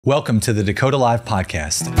Welcome to the Dakota Live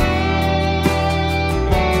podcast.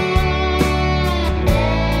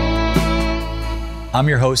 I'm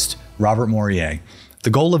your host, Robert Morier. The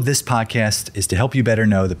goal of this podcast is to help you better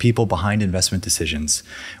know the people behind investment decisions.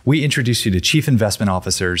 We introduce you to chief investment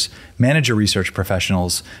officers, manager research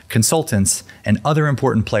professionals, consultants, and other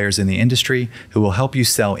important players in the industry who will help you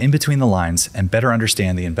sell in between the lines and better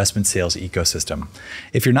understand the investment sales ecosystem.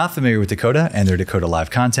 If you're not familiar with Dakota and their Dakota Live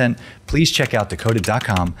content, please check out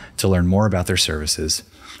dakota.com to learn more about their services.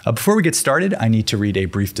 Before we get started, I need to read a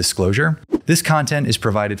brief disclosure. This content is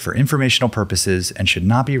provided for informational purposes and should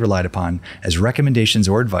not be relied upon as recommendations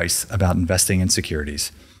or advice about investing in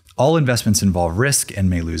securities. All investments involve risk and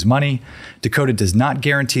may lose money. Dakota does not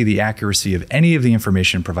guarantee the accuracy of any of the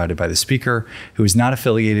information provided by the speaker, who is not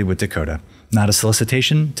affiliated with Dakota. Not a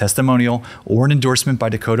solicitation, testimonial, or an endorsement by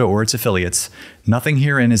Dakota or its affiliates. Nothing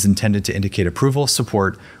herein is intended to indicate approval,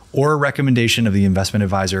 support, or a recommendation of the investment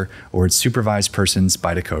advisor or its supervised persons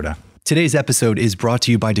by Dakota. Today's episode is brought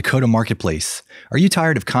to you by Dakota Marketplace. Are you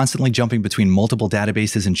tired of constantly jumping between multiple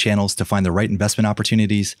databases and channels to find the right investment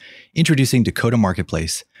opportunities? Introducing Dakota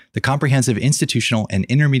Marketplace, the comprehensive institutional and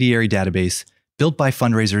intermediary database built by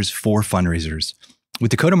fundraisers for fundraisers.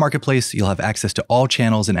 With Dakota Marketplace, you'll have access to all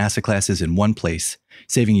channels and asset classes in one place,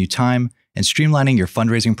 saving you time and streamlining your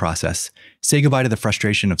fundraising process. Say goodbye to the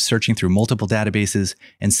frustration of searching through multiple databases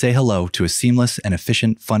and say hello to a seamless and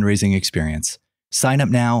efficient fundraising experience. Sign up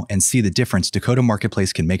now and see the difference Dakota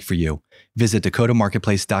Marketplace can make for you. Visit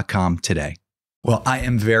dakotamarketplace.com today. Well, I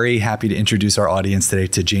am very happy to introduce our audience today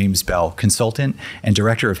to James Bell, consultant and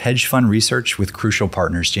director of hedge fund research with Crewcial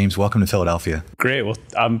Partners. James, welcome to Philadelphia. Great. Well,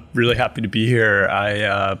 I'm really happy to be here.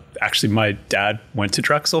 My dad went to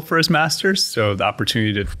Drexel for his master's, so the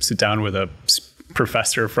opportunity to sit down with a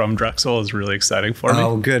professor from Drexel is really exciting for me.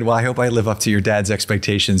 Oh, good. Well, I hope I live up to your dad's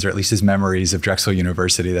expectations, or at least his memories of Drexel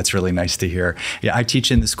University. That's really nice to hear. Yeah, I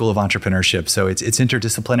teach in the School of Entrepreneurship, so it's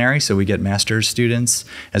interdisciplinary. So we get master's students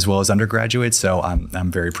as well as undergraduates. So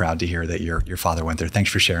I'm very proud to hear that your father went there.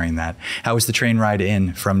 Thanks for sharing that. How was the train ride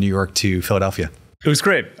in from New York to Philadelphia? It was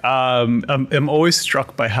great. I'm always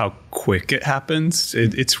struck by how quick it happens.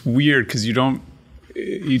 It's weird because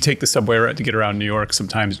you take the subway to get around New York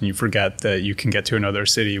sometimes and you forget that you can get to another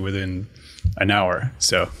city within an hour.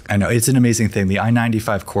 So I know it's an amazing thing. The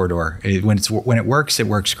I-95 corridor, when it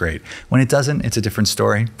works great. When it doesn't, it's a different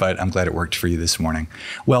story, but I'm glad it worked for you this morning.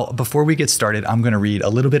 Well, before we get started, I'm going to read a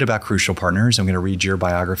little bit about Crewcial Partners. I'm going to read your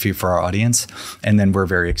biography for our audience, and then we're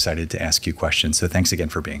very excited to ask you questions. So thanks again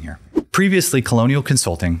for being here. Previously Colonial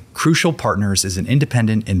Consulting, Crewcial Partners is an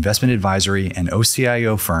independent investment advisory and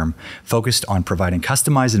OCIO firm focused on providing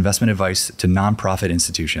customized investment advice to nonprofit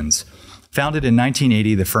institutions. Founded in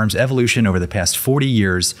 1980, the firm's evolution over the past 40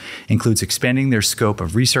 years includes expanding their scope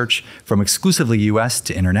of research from exclusively U.S.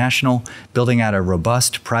 to international, building out a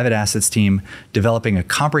robust private assets team, developing a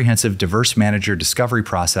comprehensive diverse manager discovery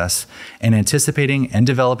process, and anticipating and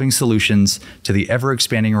developing solutions to the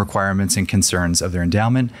ever-expanding requirements and concerns of their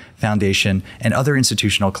endowment, foundation, and other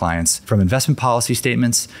institutional clients, from investment policy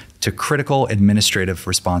statements to critical administrative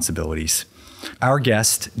responsibilities. Our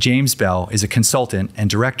guest, James Bell, is a consultant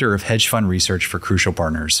and director of hedge fund research for Crewcial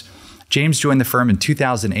Partners. James joined the firm in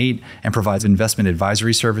 2008 and provides investment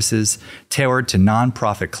advisory services tailored to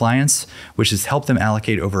nonprofit clients, which has helped them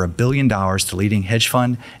allocate over $1 billion to leading hedge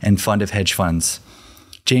fund and fund of hedge funds.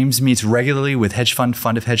 James meets regularly with hedge fund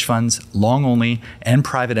of hedge funds, long-only, and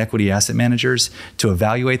private equity asset managers to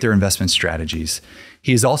evaluate their investment strategies.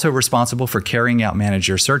 He is also responsible for carrying out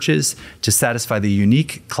manager searches to satisfy the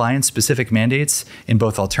unique client-specific mandates in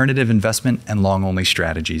both alternative investment and long-only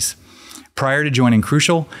strategies. Prior to joining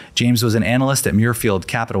Crewcial, James was an analyst at Muirfield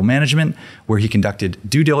Capital Management, where he conducted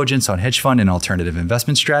due diligence on hedge fund and alternative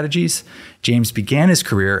investment strategies. James began his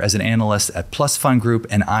career as an analyst at Plus Fund Group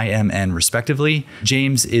and IMN, respectively.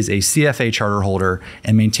 James is a CFA charter holder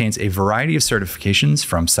and maintains a variety of certifications,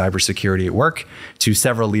 from cybersecurity at work to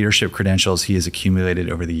several leadership credentials he has accumulated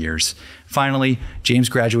over the years. Finally, James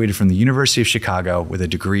graduated from the University of Chicago with a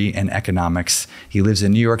degree in economics. He lives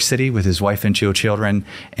in New York City with his wife and 2 children,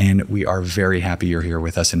 and we are very happy you're here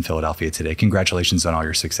with us in Philadelphia today. Congratulations on all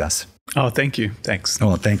your success. Oh, thank you. Thanks.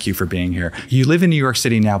 Well, thank you for being here. You live in New York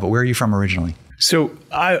City now, but where are you from originally? So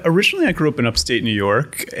I grew up in upstate New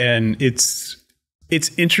York, and it's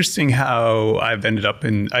interesting how I've ended up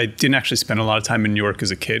I didn't actually spend a lot of time in New York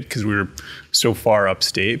as a kid because we were so far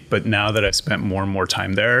upstate. But now that I've spent more and more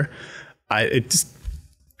time there,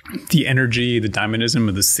 the energy, the dynamism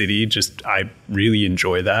of the city, I really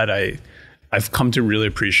enjoy that. I've come to really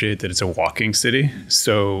appreciate that it's a walking city.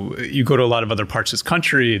 So you go to a lot of other parts of this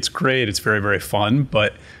country, it's great, it's very, very fun,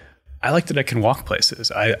 but I like that I can walk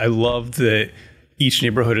places. I love that each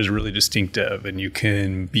neighborhood is really distinctive, and you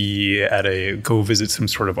can go visit some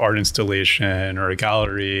sort of art installation or a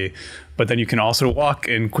gallery, but then you can also walk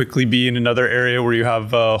and quickly be in another area where you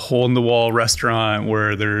have a hole in the wall restaurant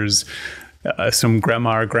where there's some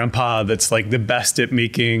grandma or grandpa that's like the best at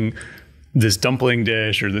making this dumpling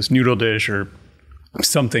dish or this noodle dish or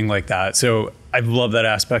something like that. So I love that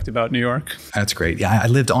aspect about New York. That's great. Yeah, I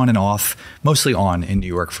lived on and off, mostly on in New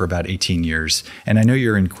York for about 18 years. And I know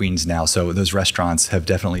you're in Queens now, so those restaurants have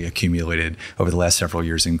definitely accumulated over the last several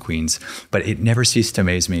years in Queens. But it never ceased to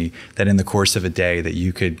amaze me that in the course of a day that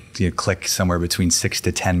you could click somewhere between 6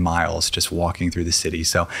 to 10 miles just walking through the city.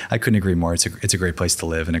 So I couldn't agree more. It's a great place to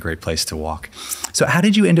live and a great place to walk. So how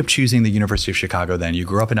did you end up choosing the University of Chicago then? You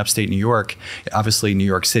grew up in upstate New York, obviously New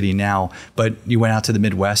York City now, but you went out to the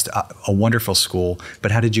Midwest, a wonderful school,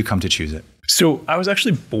 but how did you come to choose it? So I was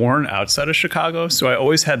actually born outside of Chicago. So I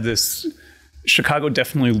always had this, Chicago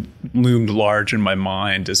definitely loomed large in my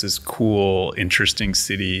mind as this cool, interesting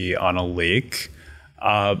city on a lake.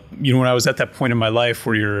 When I was at that point in my life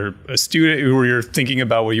where you're a student, where you're thinking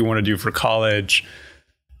about what you want to do for college,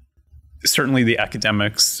 certainly the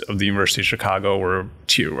academics of the University of Chicago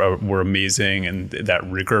were amazing, and that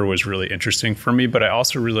rigor was really interesting for me. But I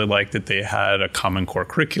also really liked that they had a Common Core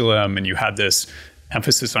curriculum, and you had this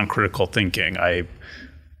emphasis on critical thinking. I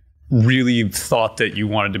really thought that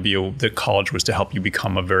that college was to help you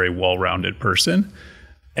become a very well-rounded person.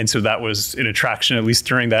 And so that was an attraction, at least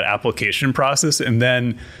during that application process. And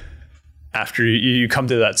then after you come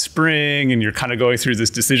to that spring and you're kind of going through this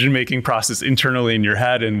decision-making process internally in your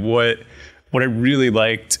head, and what I really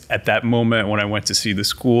liked at that moment when I went to see the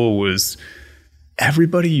school was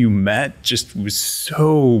everybody you met just was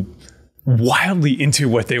so wildly into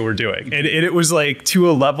what they were doing. And it was like to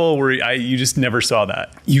a level where you just never saw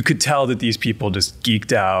that. You could tell that these people just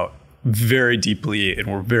geeked out very deeply and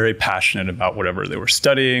were very passionate about whatever they were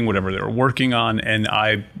studying, whatever they were working on. And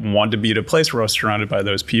I wanted to be at a place where I was surrounded by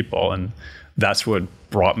those people. And that's what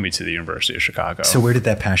brought me to the University of Chicago. So where did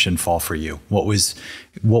that passion fall for you? What was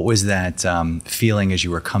that feeling as you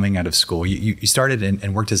were coming out of school? You started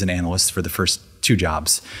and worked as an analyst for the first 2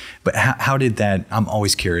 jobs, but how did that, I'm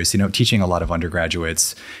always curious, teaching a lot of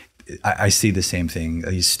undergraduates, I see the same thing.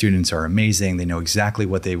 These students are amazing. They know exactly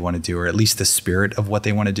what they want to do, or at least the spirit of what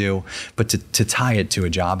they want to do. But to tie it to a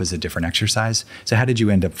job is a different exercise. So how did you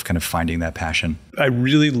end up kind of finding that passion? I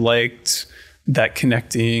really liked that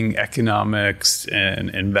connecting economics and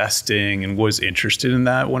investing, and was interested in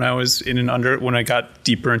that when I was when I got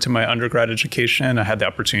deeper into my undergrad education. I had the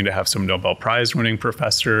opportunity to have some Nobel Prize winning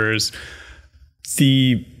professors.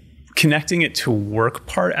 The connecting it to work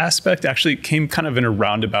part aspect actually came kind of in a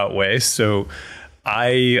roundabout way. So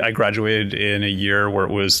I graduated in a year where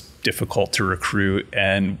it was difficult to recruit.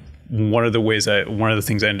 And one of the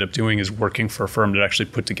things I ended up doing is working for a firm that actually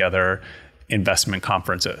put together investment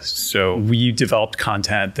conferences. So we developed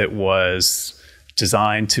content that was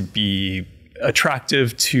designed to be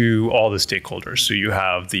attractive to all the stakeholders. So you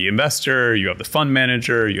have the investor, you have the fund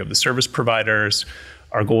manager, you have the service providers.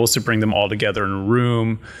 Our goal is to bring them all together in a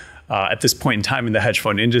room. At this point in time in the hedge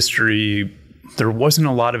fund industry, there wasn't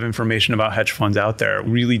a lot of information about hedge funds out there.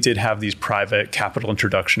 We really did have these private capital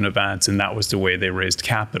introduction events, and that was the way they raised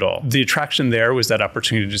capital. The attraction there was that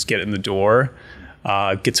opportunity to just get in the door,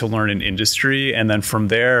 get to learn an industry. And then from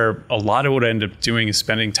there, a lot of what I ended up doing is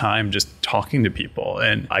spending time just talking to people.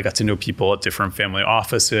 And I got to know people at different family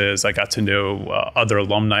offices. I got to know other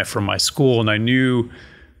alumni from my school. And I knew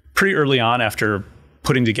pretty early on, after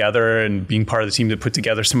putting together and being part of the team that put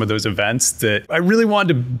together some of those events, that I really wanted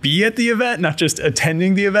to be at the event, not just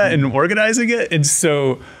attending the event and organizing it. And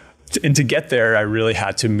so, to get there, I really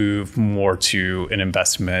had to move more to an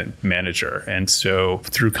investment manager. And so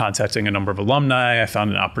through contacting a number of alumni, I found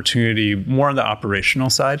an opportunity more on the operational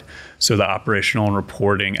side. So the operational and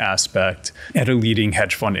reporting aspect at a leading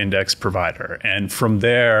hedge fund index provider. And from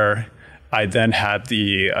there, I then had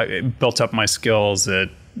built up my skills at,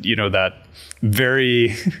 that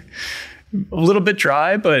very a little bit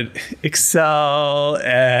dry, but Excel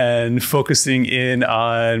and focusing in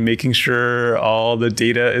on making sure all the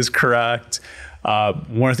data is correct.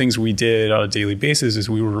 One of the things we did on a daily basis is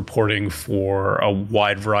we were reporting for a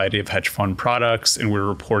wide variety of hedge fund products, and we were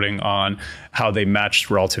reporting on how they matched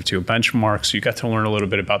relative to a benchmark. So you got to learn a little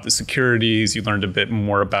bit about the securities. You learned a bit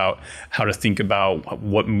more about how to think about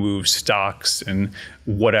what moves stocks and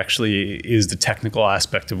what actually is the technical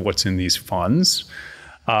aspect of what's in these funds.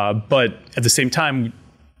 But at the same time,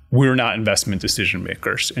 we're not investment decision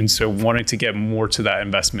makers. And so wanting to get more to that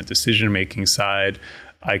investment decision making side,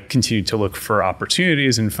 I continued to look for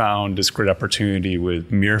opportunities and found this great opportunity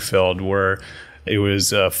with Muirfield, where it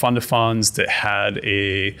was a fund of funds that had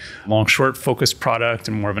a long-short focused product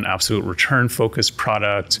and more of an absolute return focused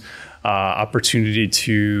product. Opportunity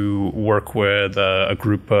to work with a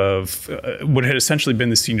group of what had essentially been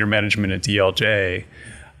the senior management at DLJ,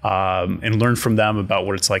 and learn from them about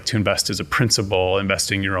what it's like to invest as a principal,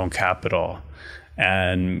 investing your own capital.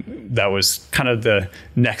 And that was kind of the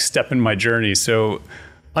next step in my journey. So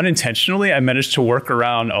unintentionally, I managed to work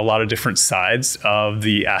around a lot of different sides of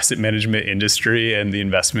the asset management industry and the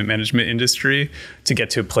investment management industry to get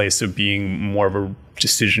to a place of being more of a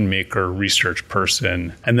decision maker, research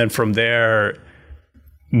person. And then from there,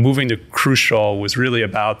 moving to Crewcial was really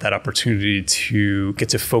about that opportunity to get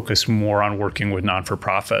to focus more on working with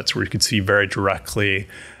non-for-profits, where you could see very directly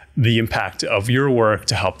the impact of your work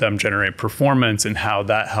to help them generate performance and how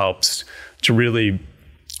that helps to really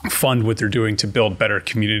fund what they're doing to build better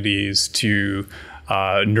communities, to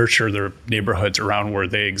nurture their neighborhoods around where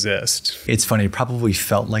they exist. It's funny, it probably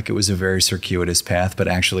felt like it was a very circuitous path, but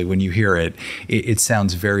actually when you hear it, it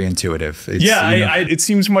sounds very intuitive. It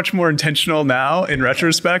seems much more intentional now in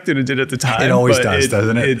retrospect than it did at the time. It always does,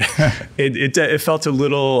 doesn't it? It felt a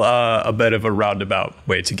little a bit of a roundabout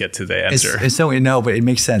way to get to the answer. But it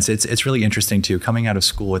makes sense. It's really interesting too, coming out of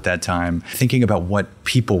school at that time, thinking about what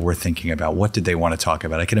people were thinking about, what did they want to talk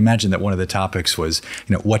about. I can imagine that one of the topics was,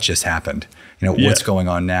 what just happened? What's going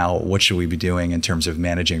on now? What should we be doing in terms of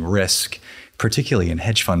managing risk, particularly in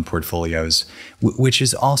hedge fund portfolios, which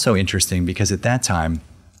is also interesting because at that time,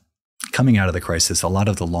 coming out of the crisis, a lot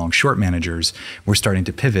of the long-short managers were starting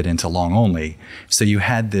to pivot into long-only. So you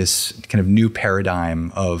had this kind of new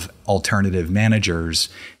paradigm of alternative managers,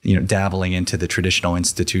 dabbling into the traditional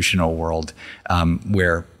institutional world,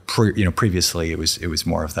 where previously it was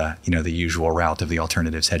more of the the usual route of the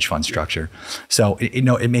alternatives hedge fund structure. So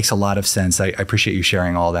it makes a lot of sense. I appreciate you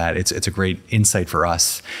sharing all that. It's a great insight for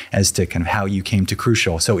us as to kind of how you came to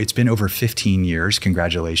Crewcial. So it's been over 15 years.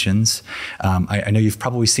 Congratulations. I know you've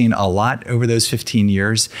probably seen a lot over those 15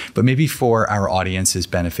 years, but maybe for our audience's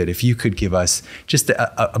benefit, if you could give us just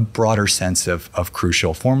a broader sense of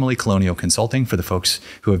Crewcial, formerly Colonial Consulting, for the folks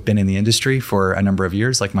who have been in the industry for a number of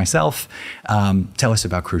years, like myself. Tell us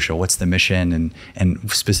about Crewcial. What's the mission,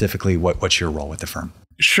 and specifically what's your role with the firm?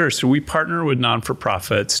 Sure. So we partner with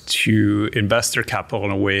non-for-profits to invest their capital in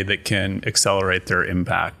a way that can accelerate their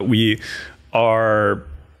impact. We are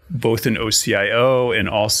both an OCIO and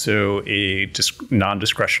also a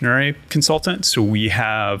non-discretionary consultant. So we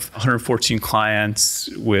have 114 clients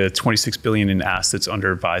with $26 billion in assets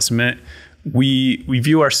under advisement. We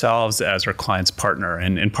view ourselves as our client's partner,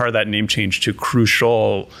 and part of that name change to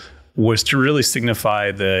Crewcial was to really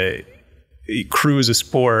signify the crew as a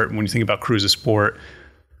sport. When you think about crew as a sport,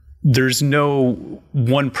 there's no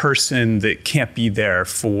one person that can't be there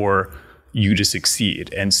for you to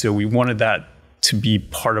succeed. And so we wanted that to be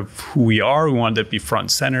part of who we are. We wanted it to be front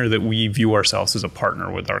and center, that we view ourselves as a partner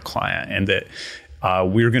with our client, and that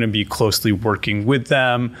we're going to be closely working with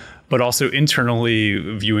them, but also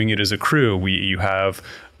internally viewing it as a crew.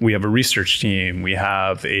 We have a research team, we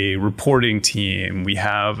have a reporting team, we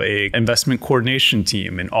have a investment coordination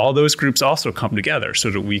team, and all those groups also come together so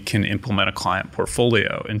that we can implement a client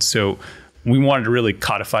portfolio. And so we wanted to really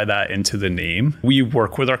codify that into the name. We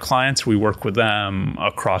work with our clients, we work with them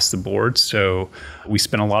across the board. So we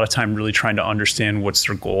spend a lot of time really trying to understand what's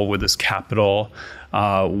their goal with this capital.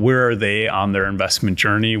 Where are they on their investment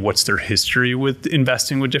journey? What's their history with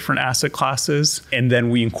investing with different asset classes? And then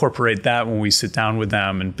we incorporate that when we sit down with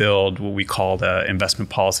them and build what we call the investment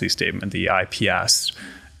policy statement, the IPS.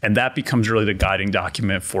 And that becomes really the guiding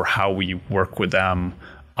document for how we work with them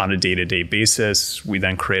on a day-to-day basis. We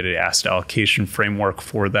then create an asset allocation framework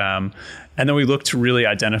for them. And then we look to really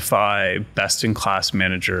identify best-in-class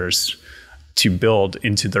managers to build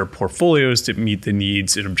into their portfolios to meet the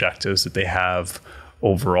needs and objectives that they have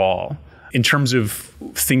overall. In terms of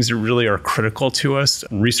things that really are critical to us,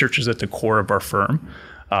 research is at the core of our firm.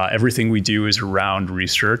 Everything we do is around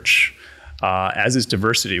research, as is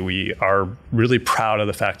diversity. We are really proud of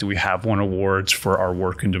the fact that we have won awards for our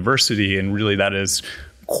work in diversity, and really that is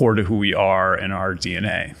core to who we are and our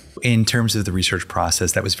DNA. In terms of the research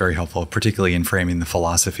process, that was very helpful, particularly in framing the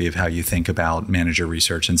philosophy of how you think about manager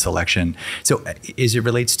research and selection. So as it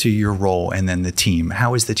relates to your role and then the team,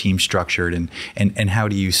 how is the team structured, and how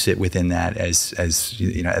do you sit within that as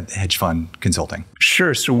hedge fund consulting?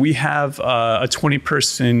 Sure. So we have a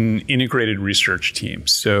 20-person integrated research team.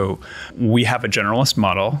 So we have a generalist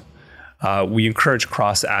model. We encourage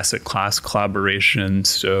cross-asset class collaboration.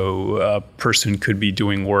 So a person could be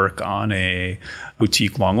doing work on a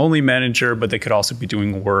boutique long-only manager, but they could also be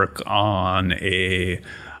doing work on a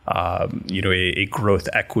growth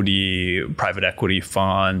equity, private equity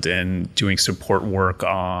fund, and doing support work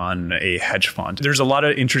on a hedge fund. There's a lot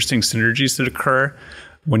of interesting synergies that occur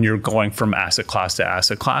when you're going from asset class to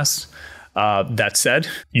asset class. That said,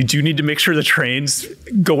 you do need to make sure the trains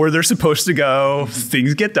go where they're supposed to go,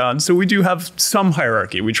 things get done. So we do have some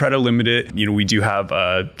hierarchy. We try to limit it. We do have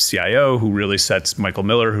a CIO Michael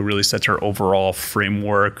Miller, who really sets our overall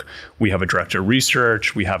framework. We have a director of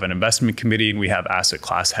research, we have an investment committee, and we have asset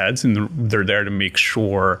class heads, and they're there to make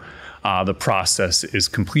sure the process is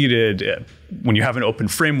completed. When you have an open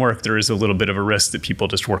framework, there is a little bit of a risk that people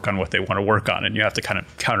just work on what they want to work on, and you have to kind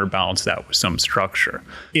of counterbalance that with some structure.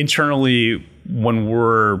 Internally, when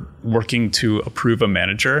we're working to approve a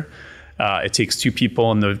manager, it takes two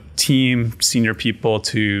people in the team, senior people,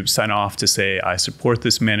 to sign off to say, I support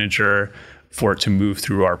this manager, for it to move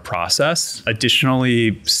through our process.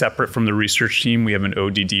 Additionally, separate from the research team, we have an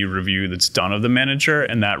ODD review that's done of the manager,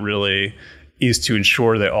 and that really is to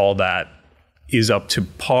ensure that all that is up to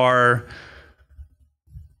par.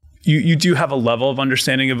 You do have a level of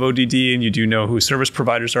understanding of ODD, and you do know who service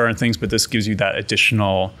providers are and things, but this gives you that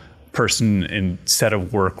additional person and set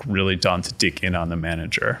of work really done to dig in on the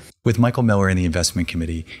manager. With Michael Miller in the investment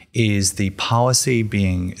committee, is the policy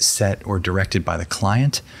being set or directed by the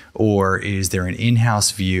client, or is there an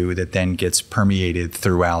in-house view that then gets permeated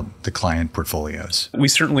throughout the client portfolios? We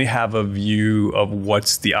certainly have a view of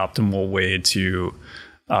what's the optimal way to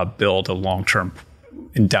build a long-term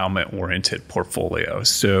endowment-oriented portfolio.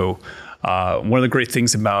 So one of the great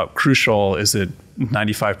things about Crewcial is that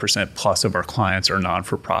 95% plus of our clients are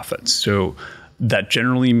non-for-profits. So that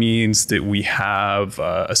generally means that we have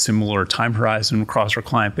a similar time horizon across our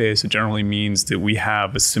client base. It generally means that we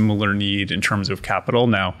have a similar need in terms of capital.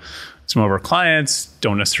 Now, some of our clients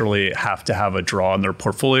don't necessarily have to have a draw in their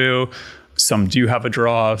portfolio. Some do have a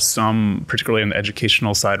draw. Some, particularly on the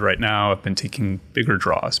educational side right now, have been taking bigger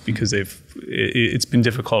draws because it's been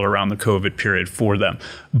difficult around the COVID period for them.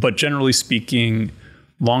 But generally speaking,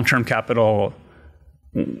 long-term capital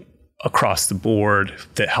across the board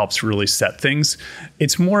that helps really set things.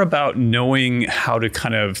 It's more about knowing how to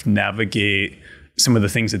kind of navigate some of the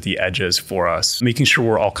things at the edges for us, making sure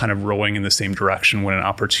we're all kind of rowing in the same direction when an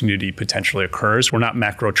opportunity potentially occurs. We're not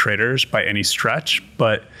macro traders by any stretch,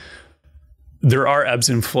 but there are ebbs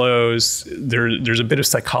and flows. There's a bit of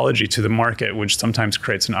psychology to the market, which sometimes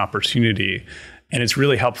creates an opportunity. And it's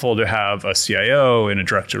really helpful to have a CIO and a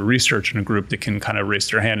director of research and a group that can kind of raise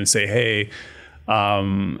their hand and say, hey,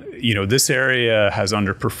 this area has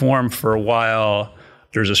underperformed for a while.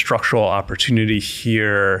 There's a structural opportunity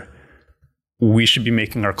here. We should be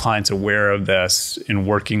making our clients aware of this and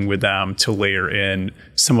working with them to layer in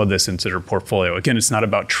some of this into their portfolio. Again, it's not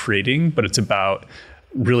about trading, but it's about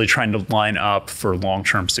really trying to line up for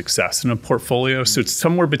long-term success in a portfolio. So it's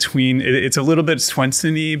somewhere between, it's a little bit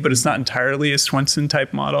Swenson-y, but it's not entirely a Swenson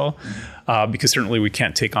type model, because certainly we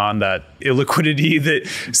can't take on that illiquidity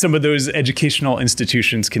that some of those educational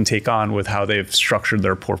institutions can take on with how they've structured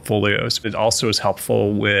their portfolios. It also is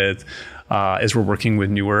helpful with, as we're working with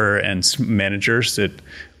newer and managers,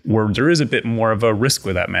 where there is a bit more of a risk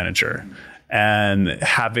with that manager. And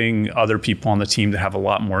having other people on the team that have a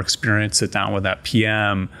lot more experience sit down with that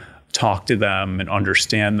PM, talk to them and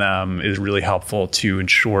understand them is really helpful to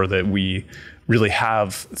ensure that we really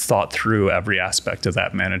have thought through every aspect of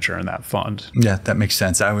that manager and that fund. Yeah, that makes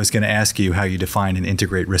sense. I was going to ask you how you define and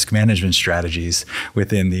integrate risk management strategies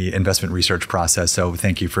within the investment research process. So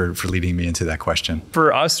thank you for leading me into that question.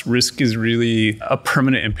 For us, risk is really a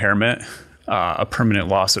permanent impairment. A permanent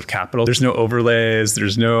loss of capital. There's no overlays,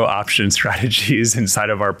 there's no option strategies inside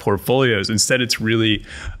of our portfolios. Instead, it's really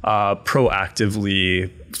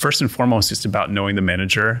proactively, first and foremost, just about knowing the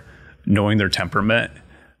manager, knowing their temperament.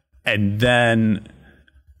 And then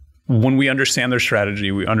when we understand their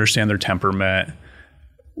strategy, we understand their temperament,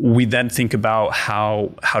 we then think about how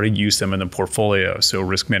to use them in the portfolio. So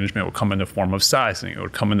risk management would come in the form of sizing. It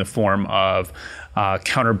would come in the form of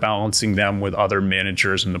counterbalancing them with other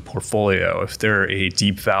managers in the portfolio. If they're a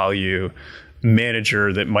deep value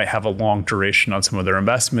manager that might have a long duration on some of their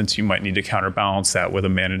investments, you might need to counterbalance that with a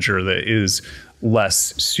manager that is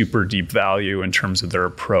less super deep value in terms of their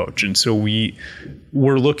approach. And so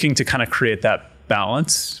we're looking to kind of create that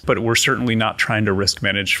balance, but we're certainly not trying to risk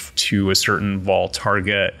manage to a certain vol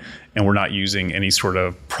target, and we're not using any sort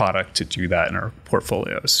of product to do that in our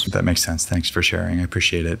portfolios. That makes sense. Thanks for sharing. I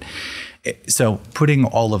appreciate it. So putting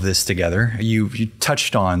all of this together, you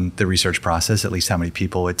touched on the research process, at least how many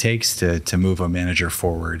people it takes to move a manager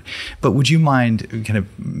forward. But would you mind kind of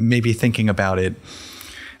maybe thinking about it?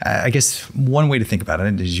 I guess one way to think about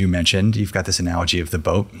it, as you mentioned, you've got this analogy of the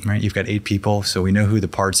boat, right? You've got 8 people, so we know who the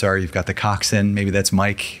parts are. You've got the coxswain, maybe that's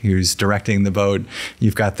Mike, who's directing the boat.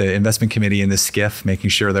 You've got the investment committee in the skiff, making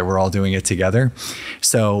sure that we're all doing it together.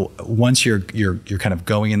 So once you're kind of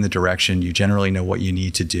going in the direction, you generally know what you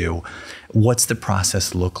need to do. What's the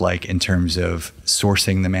process look like in terms of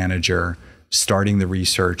sourcing the manager, starting the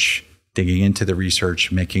research, digging into the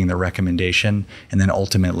research, making the recommendation, and then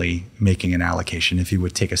ultimately making an allocation? If you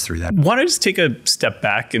would take us through that. Why don't I just take a step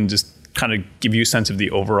back and just kind of give you a sense of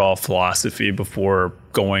the overall philosophy before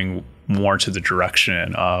going more to the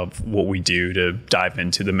direction of what we do to dive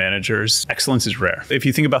into the managers. Excellence is rare. If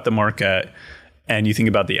you think about the market and you think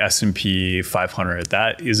about the S&P 500,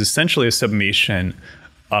 that is essentially a summation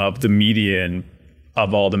of the median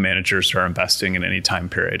of all the managers who are investing in any time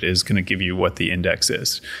period is going to give you what the index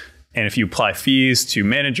is. And if you apply fees to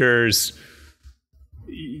managers,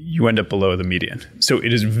 you end up below the median. So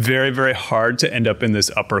it is very, very hard to end up in this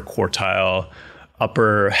upper quartile,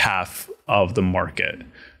 upper half of the market.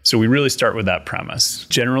 So we really start with that premise.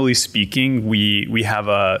 Generally speaking, we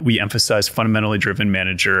emphasize fundamentally driven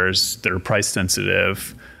managers that are price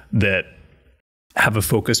sensitive, that have a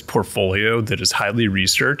focused portfolio that is highly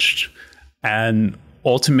researched, and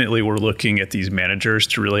ultimately, we're looking at these managers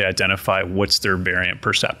to really identify what's their variant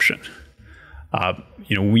perception.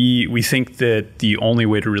 We think that the only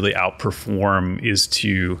way to really outperform is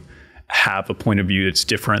to have a point of view that's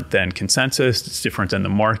different than consensus, it's different than the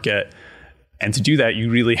market. And to do that, you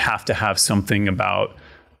really have to have something about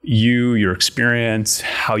you, your experience,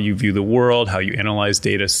 how you view the world, how you analyze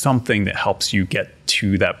data, something that helps you get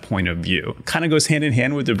to that point of view. It kind of goes hand in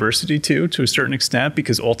hand with diversity too, to a certain extent,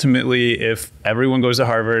 because ultimately, if everyone goes to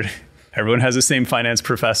Harvard, everyone has the same finance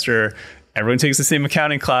professor, everyone takes the same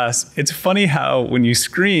accounting class, it's funny how when you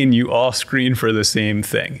screen, you all screen for the same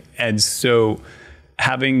thing. And so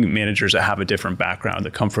having managers that have a different background,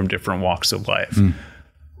 that come from different walks of life,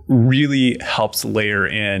 really helps layer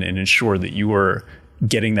in and ensure that you are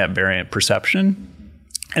getting that variant perception,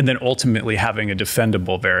 and then ultimately having a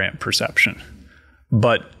defendable variant perception.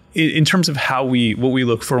 But in terms of what we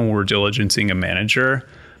look for when we're diligencing a manager,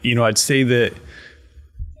 I'd say that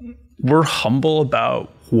we're humble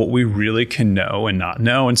about what we really can know and not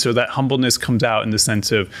know. And so that humbleness comes out in the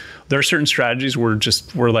sense of there are certain strategies we're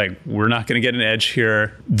not going to get an edge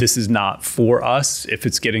here. This is not for us. If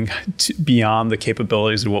it's getting beyond the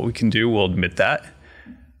capabilities of what we can do, we'll admit that.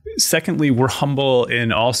 Secondly, we're humble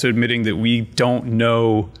in also admitting that we don't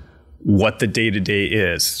know what the day-to-day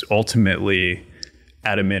is ultimately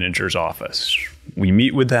at a manager's office. We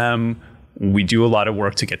meet with them, we do a lot of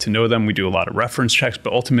work to get to know them, we do a lot of reference checks,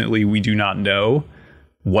 but ultimately we do not know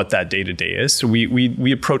what that day-to-day is. So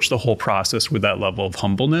we approach the whole process with that level of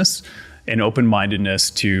humbleness and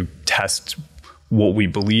open-mindedness to test what we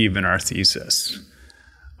believe in our thesis.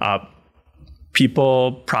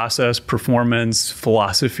 People, process, performance,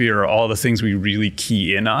 philosophy are all the things we really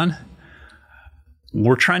key in on.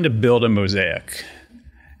 We're trying to build a mosaic,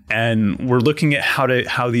 and we're looking at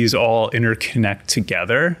how these all interconnect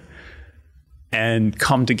together and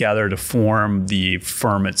come together to form the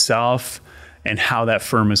firm itself, and how that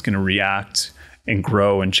firm is going to react and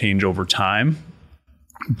grow and change over time.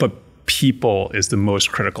 But people is the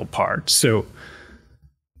most critical part. So,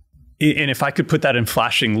 and if I could put that in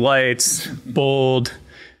flashing lights, bold,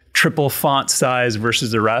 triple font size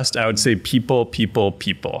versus the rest, I would say people, people,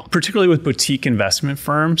 people. Particularly with boutique investment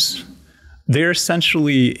firms, they're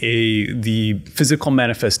essentially the physical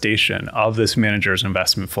manifestation of this manager's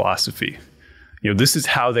investment philosophy. This is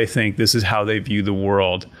how they think, this is how they view the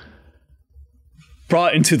world,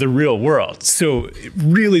 brought into the real world. So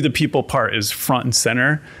really the people part is front and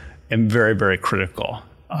center and very, very critical.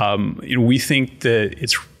 We think that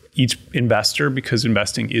it's each investor, because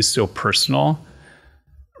investing is so personal,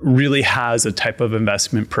 really has a type of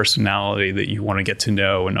investment personality that you want to get to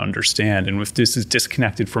know and understand. And if this is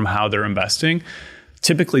disconnected from how they're investing,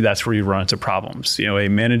 typically that's where you run into problems. A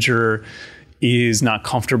manager is not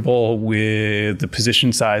comfortable with the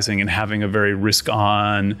position sizing and having a very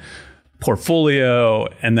risk-on portfolio,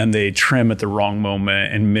 and then they trim at the wrong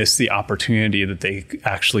moment and miss the opportunity that they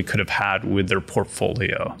actually could have had with their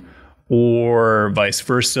portfolio. Or vice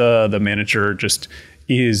versa, the manager just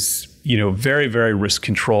is, very, very risk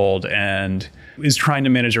controlled and is trying to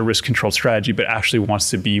manage a risk control strategy, but actually wants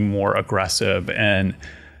to be more aggressive. And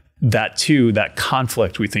that too, that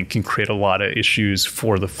conflict, we think, can create a lot of issues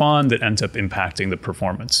for the fund that ends up impacting the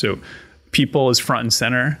performance. So people is front and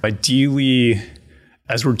center. Ideally,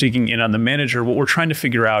 as we're digging in on the manager, what we're trying to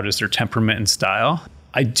figure out is their temperament and style.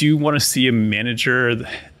 I do want to see a manager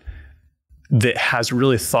that has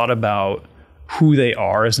really thought about who they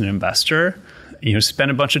are as an investor.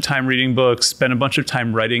 Spend a bunch of time reading books, spend a bunch of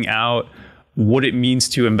time writing out what it means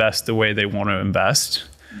to invest the way they want to invest,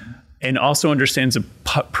 and also understands the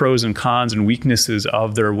pros and cons and weaknesses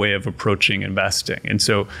of their way of approaching investing. And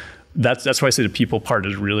so that's why I say the people part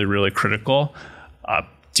is really, really critical.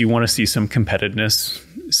 Do you want to see some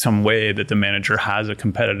competitiveness, some way that the manager has a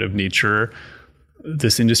competitive nature?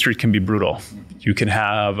 This industry can be brutal. You can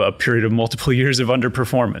have a period of multiple years of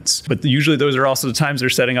underperformance, but usually those are also the times they're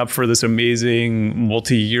setting up for this amazing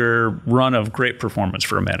multi-year run of great performance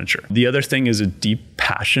for a manager. The other thing is a deep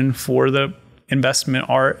passion for the investment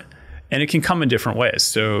art, and it can come in different ways.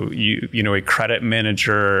 So a credit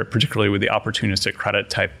manager, particularly with the opportunistic credit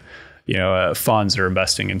type, funds that are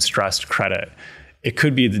investing in stressed credit, it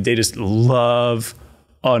could be that they just love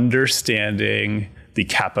understanding the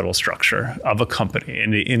capital structure of a company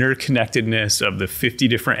and the interconnectedness of the 50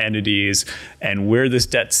 different entities and where this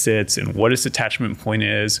debt sits and what its attachment point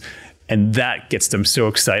is. And that gets them so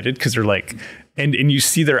excited because they're like, and you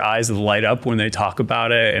see their eyes light up when they talk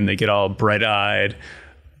about it and they get all bright-eyed.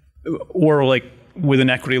 Or like with an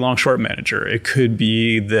equity long-short manager, it could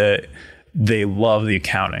be that they love the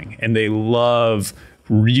accounting and they love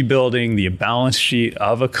rebuilding the balance sheet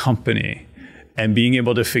of a company and being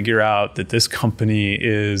able to figure out that this company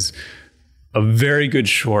is a very good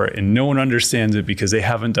short and no one understands it because they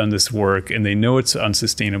haven't done this work, and they know it's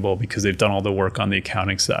unsustainable because they've done all the work on the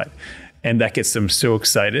accounting side. And that gets them so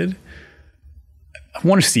excited. I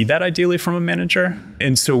want to see that ideally from a manager.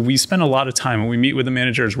 And so we spend a lot of time when we meet with the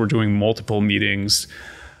managers. We're doing multiple meetings.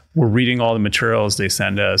 We're reading all the materials they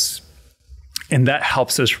send us. And that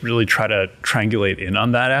helps us really try to triangulate in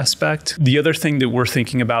on that aspect. The other thing that we're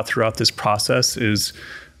thinking about throughout this process is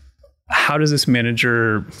what is this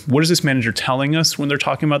manager telling us when they're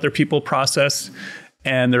talking about their people process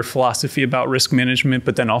and their philosophy about risk management,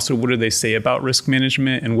 but then also what do they say about risk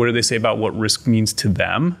management and what do they say about what risk means to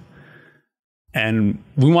them? And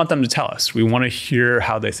we want them to tell us. We want to hear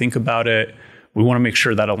how they think about it. We want to make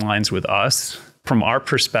sure that aligns with us. From our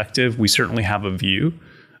perspective, we certainly have a view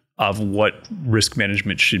of what risk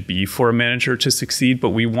management should be for a manager to succeed, but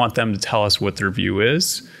we want them to tell us what their view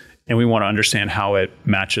is, and we want to understand how it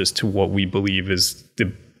matches to what we believe is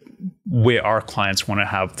the way our clients want to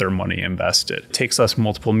have their money invested. It takes us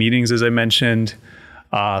multiple meetings, as I mentioned.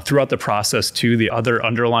 Throughout the process, too, the other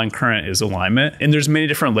underlying current is alignment. And there's many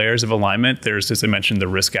different layers of alignment. There's, as I mentioned, the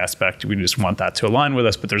risk aspect. We just want that to align with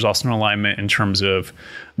us, but there's also an alignment in terms of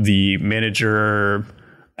the manager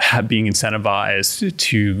being incentivized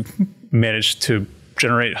to manage to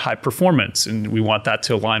generate high performance. And we want that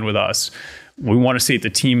to align with us. We want to see that the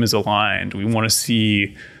team is aligned. We want to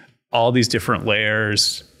see all these different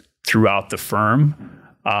layers throughout the firm.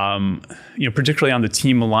 Particularly on the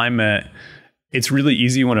team alignment, it's really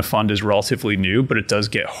easy when a fund is relatively new, but it does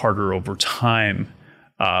get harder over time.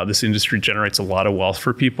 This industry generates a lot of wealth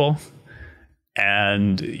for people.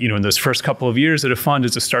 And, in those first couple of years at a fund,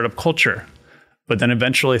 it's a startup culture. But then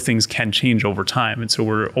eventually things can change over time. And so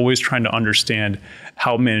we're always trying to understand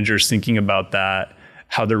how managers thinking about that,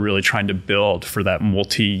 how they're really trying to build for that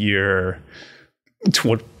multi-year,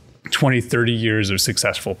 20, 30 years of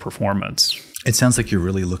successful performance. It sounds like you're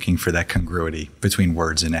really looking for that congruity between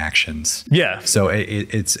words and actions. Yeah. So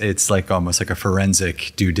it's like almost like a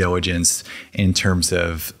forensic due diligence in terms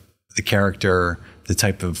of the character, the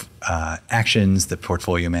type of actions the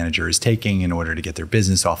portfolio manager is taking in order to get their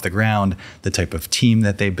business off the ground, the type of team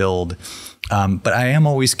that they build. But I am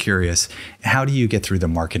always curious, how do you get through the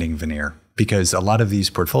marketing veneer? Because a lot of these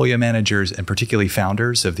portfolio managers, and particularly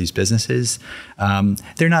founders of these businesses,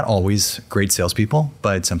 they're not always great salespeople,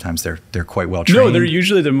 but sometimes they're quite well trained. No, they're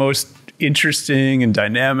usually the most interesting and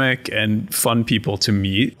dynamic and fun people to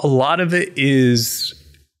meet. A lot of it is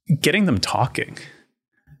getting them talking.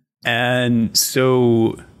 And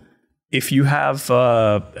so if you have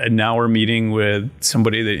an hour meeting with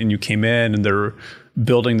somebody and you came in and they're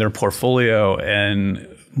building their portfolio and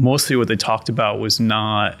mostly what they talked about was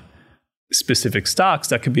not specific stocks,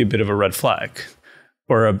 that could be a bit of a red flag,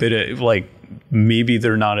 or a bit of like, maybe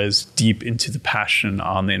they're not as deep into the passion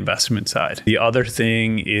on the investment side. The other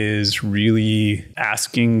thing is really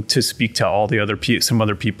asking to speak to all the some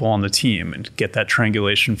other people on the team and get that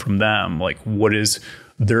triangulation from them. Like, what is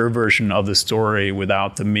their version of the story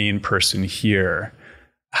without the main person here?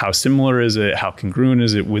 How similar is it? How congruent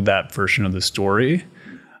is it with that version of the story?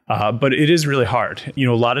 But it is really hard. A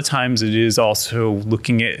lot of times it is also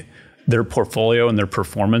looking at their portfolio and their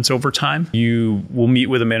performance over time. You will meet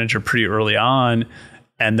with a manager pretty early on,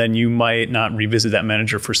 and then you might not revisit that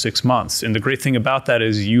manager for 6 months. And the great thing about that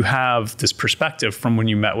is you have this perspective from when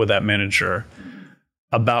you met with that manager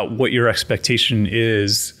about what your expectation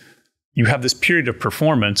is. You have this period of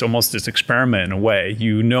performance, almost this experiment in a way.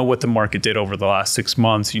 You know what the market did over the last 6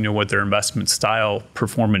 months. You know what their investment style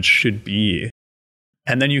performance should be.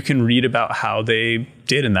 And then you can read about how they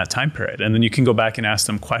did in that time period. And then you can go back and ask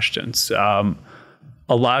them questions. A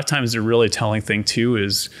lot of times the really telling thing too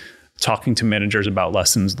is talking to managers about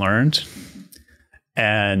lessons learned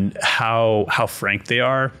and how frank they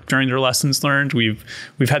are during their lessons learned. We've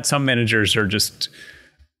had some managers who are just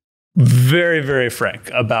very, very frank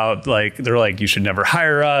about they're like, you should never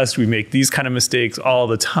hire us. We make these kind of mistakes all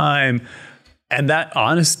the time. And that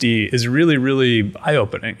honesty is really, really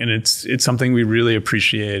eye-opening. And it's something we really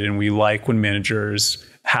appreciate. And we like when managers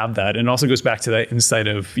have that. And it also goes back to that insight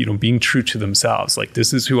of, being true to themselves. Like,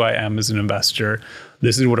 this is who I am as an investor.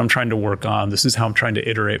 This is what I'm trying to work on. This is how I'm trying to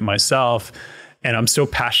iterate myself. And I'm so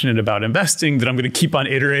passionate about investing that I'm going to keep on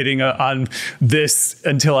iterating on this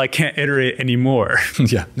until I can't iterate anymore.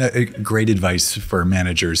 Yeah, great advice for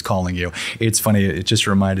managers calling you. It's funny. It just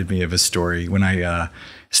reminded me of a story when I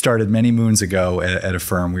started many moons ago at a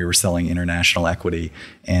firm. We were selling international equity,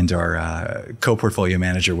 and our co-portfolio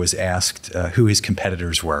manager was asked who his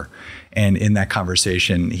competitors were. And in that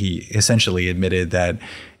conversation, he essentially admitted that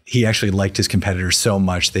he actually liked his competitors so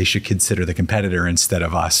much they should consider the competitor instead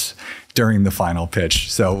of us during the final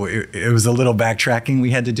pitch. So it was a little backtracking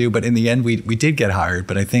we had to do, but in the end, we did get hired.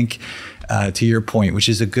 But I think to your point, which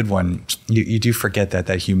is a good one, you do forget that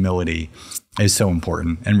humility is so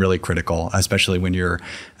important and really critical, especially when you're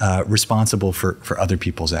responsible for other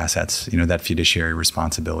people's assets, that fiduciary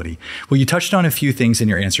responsibility. Well, you touched on a few things in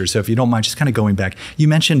your answer. So if you don't mind, just kind of going back, you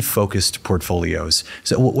mentioned focused portfolios.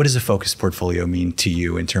 So what does a focused portfolio mean to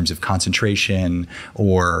you in terms of concentration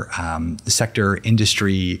or sector,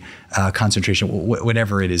 industry concentration,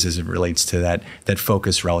 whatever it is as it relates to that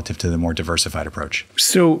focus relative to the more diversified approach?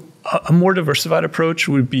 So a more diversified approach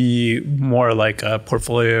would be more like a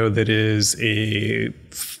portfolio that is a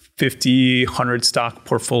 50, 100 stock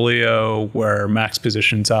portfolio where max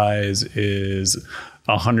position size is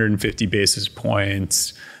 150 basis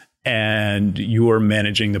points, and you are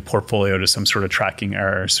managing the portfolio to some sort of tracking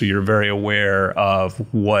error. So you're very aware of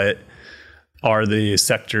what are the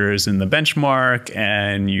sectors in the benchmark,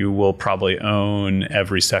 and you will probably own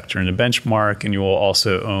every sector in the benchmark, and you will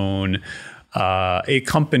also own a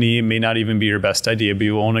company. It may not even be your best idea, but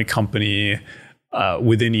you own a company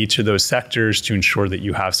within each of those sectors to ensure that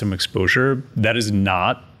you have some exposure. That is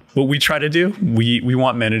not what we try to do. We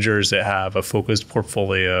want managers that have a focused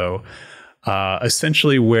portfolio,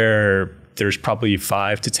 essentially where there's probably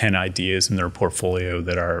 5 to 10 ideas in their portfolio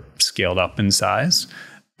that are scaled up in size,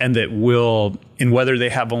 and that will, and whether they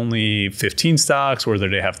have only 15 stocks, or whether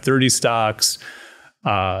they have 30 stocks,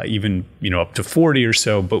 even up to 40 or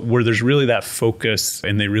so, but where there's really that focus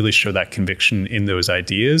and they really show that conviction in those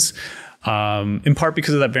ideas, in part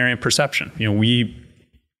because of that variant perception.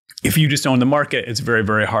 If you just own the market, it's very,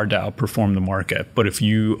 very hard to outperform the market. But if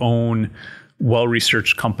you own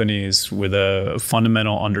well-researched companies with a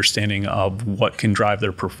fundamental understanding of what can drive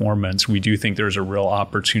their performance, we do think there's a real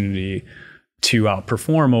opportunity to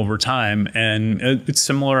outperform over time. And it's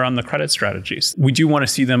similar on the credit strategies. We do want to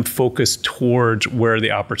see them focus towards where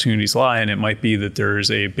the opportunities lie. And it might be that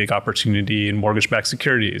there's a big opportunity in mortgage-backed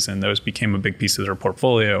securities, and those became a big piece of their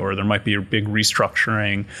portfolio, or there might be a big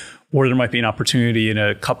restructuring, or there might be an opportunity in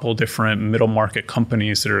a couple different middle market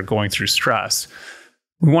companies that are going through stress.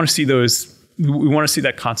 We want to see those. We want to see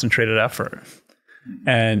that concentrated effort.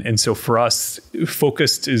 And so for us,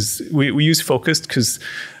 focused is, we use focused because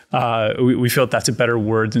we feel that's a better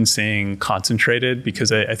word than saying concentrated,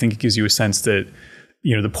 because I think it gives you a sense that,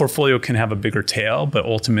 the portfolio can have a bigger tail, but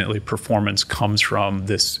ultimately performance comes from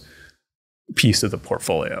this piece of the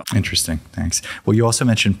portfolio. Interesting. Thanks. Well, you also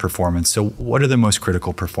mentioned performance. So what are the most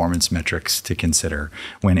critical performance metrics to consider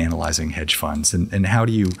when analyzing hedge funds? And how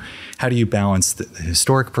do you balance the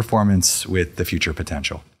historic performance with the future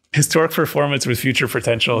potential? Historic performance with future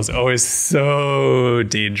potential is always so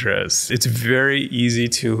dangerous. It's very easy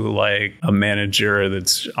to like a manager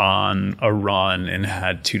that's on a run and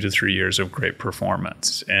had 2 to 3 years of great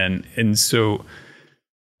performance. And so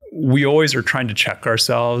we always are trying to check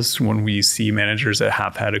ourselves when we see managers that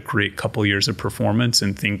have had a great couple years of performance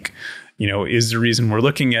and think, is the reason we're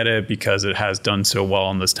looking at it because it has done so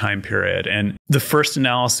well in this time period. And the first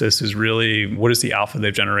analysis is really, what is the alpha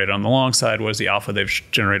they've generated on the long side? What is the alpha they've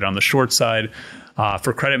generated on the short side?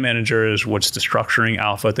 For credit managers, what's the structuring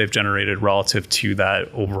alpha they've generated relative to that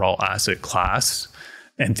overall asset class?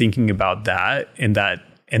 And thinking about that, and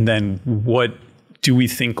then what do we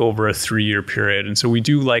think over a 3-year period? And so we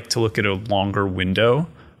do like to look at a longer window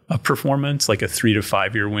of performance, like a 3 to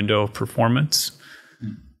 5 year window of performance.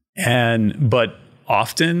 But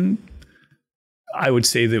often I would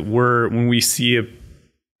say that when we see a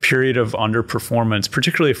period of underperformance,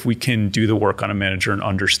 particularly if we can do the work on a manager and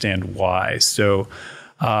understand why. So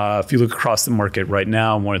if you look across the market right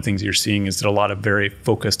now, one of the things you're seeing is that a lot of very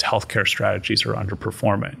focused healthcare strategies are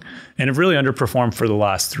underperforming and have really underperformed for the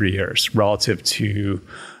last 3 years relative to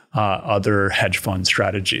other hedge fund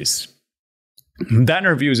strategies. That, in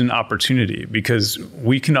our view, is an opportunity because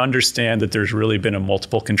we can understand that there's really been a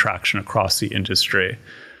multiple contraction across the industry,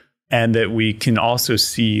 and that we can also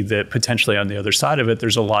see that potentially on the other side of it,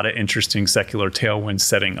 there's a lot of interesting secular tailwinds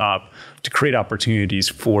setting up to create opportunities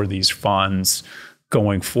for these funds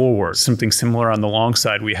going forward. Something similar on the long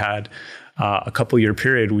side, we had a couple year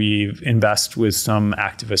period, we invest with some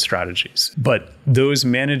activist strategies. But those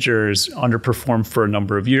managers underperformed for a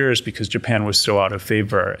number of years because Japan was so out of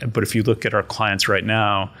favor. But if you look at our clients right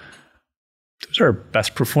now, those are our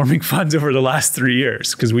best performing funds over the last 3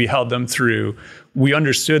 years because we held them through. We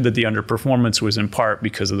understood that the underperformance was in part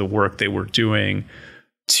because of the work they were doing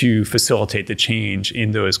to facilitate the change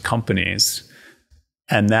in those companies.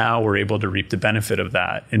 And now we're able to reap the benefit of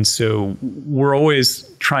that. And so we're always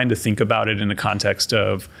trying to think about it in the context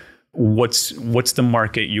of what's the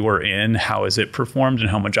market you are in, how has it performed, and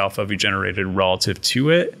how much alpha have you generated relative to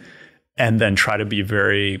it, and then try to be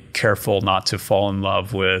very careful not to fall in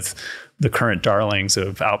love with the current darlings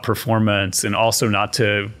of outperformance, and also not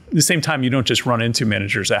to, at the same time, you don't just run into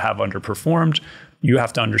managers that have underperformed. You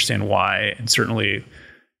have to understand why, and certainly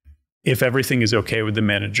if everything is okay with the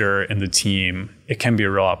manager and the team, it can be a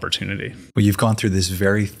real opportunity. Well, you've gone through this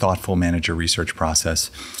very thoughtful manager research process.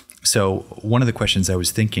 So one of the questions I was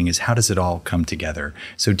thinking is, how does it all come together?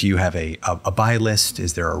 So do you have a buy list?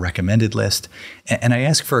 Is there a recommended list? And I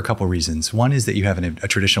ask for a couple of reasons. One is that you have a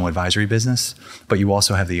traditional advisory business, but you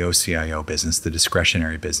also have the OCIO business, the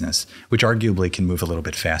discretionary business, which arguably can move a little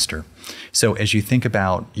bit faster. So as you think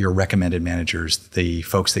about your recommended managers, the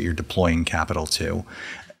folks that you're deploying capital to,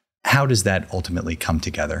 how does that ultimately come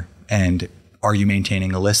together? And are you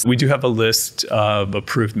maintaining a list? We do have a list of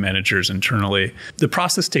approved managers internally. The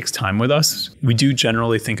process takes time with us. We do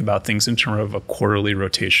generally think about things in terms of a quarterly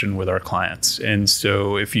rotation with our clients. And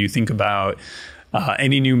so if you think about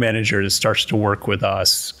any new manager that starts to work with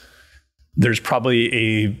us, there's probably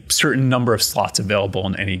a certain number of slots available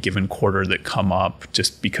in any given quarter that come up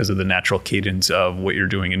just because of the natural cadence of what you're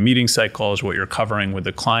doing in meeting cycles, what you're covering with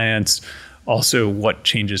the clients, also what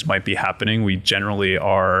changes might be happening. We generally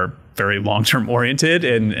are very long-term oriented.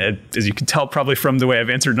 And as you can tell probably from the way I've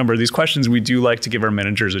answered a number of these questions, we do like to give our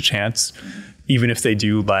managers a chance. Even if they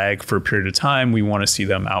do lag for a period of time, we want to see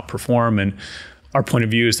them outperform. And our point of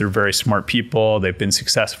view is they're very smart people. They've been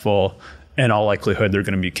successful. In all likelihood, they're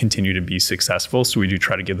going to continue to be successful. So we do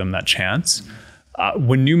try to give them that chance.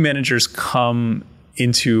 When new managers come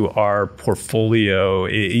into our portfolio,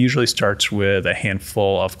 it usually starts with a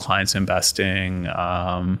handful of clients investing,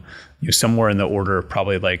 somewhere in the order of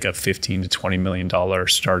probably like a $15 to $20 million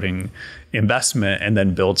starting investment, and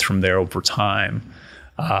then builds from there over time.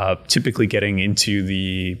 Typically getting into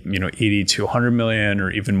the 80 to 100 million or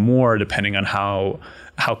even more, depending on how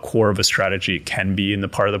core of a strategy it can be in the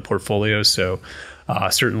part of the portfolio. So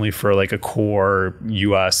certainly for like a core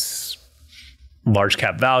US large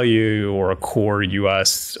cap value or a core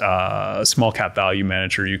US small cap value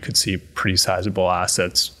manager, you could see pretty sizable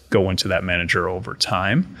assets go into that manager over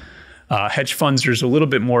time. Hedge funds, there's a little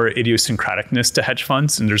bit more idiosyncraticness to hedge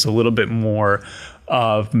funds, and there's a little bit more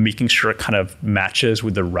of making sure it kind of matches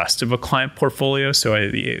with the rest of a client portfolio. So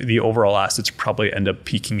the overall assets probably end up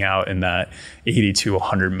peaking out in that $80 to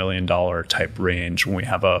 $100 million type range when we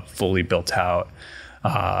have a fully built out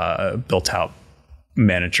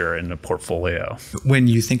manager in the portfolio. When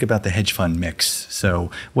you think about the hedge fund mix, so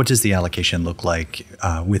what does the allocation look like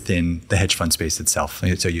within the hedge fund space itself?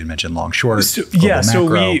 So you mentioned long short, so macro.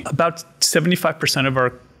 we about 75% of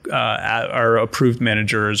our approved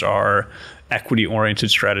managers are equity oriented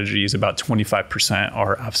strategies. About 25%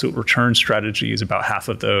 are absolute return strategies. About half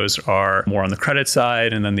of those are more on the credit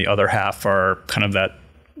side, and then the other half are kind of that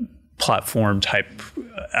platform type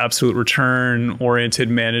absolute return oriented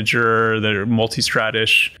manager that are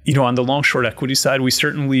multi-stratish. On the long short equity side, we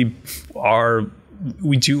certainly are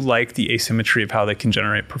we do like the asymmetry of how they can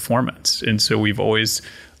generate performance. And so we've always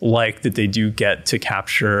liked that they do get to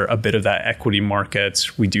capture a bit of that equity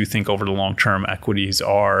markets. We do think over the long term, equities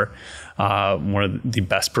are one of the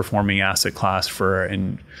best performing asset class for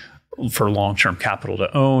long-term capital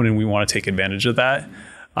to own, and we want to take advantage of that.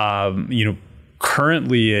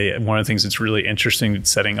 Currently, one of the things that's really interesting in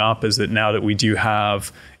setting up is that now that we do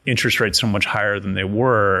have interest rates so much higher than they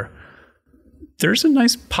were, there's a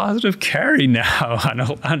nice positive carry now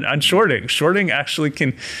on shorting. Shorting actually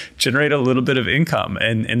can generate a little bit of income,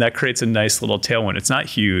 and that creates a nice little tailwind. It's not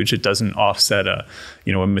huge. It doesn't offset a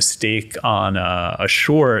mistake on a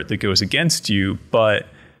short that goes against you, but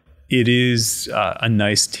it is a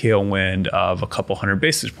nice tailwind of a couple hundred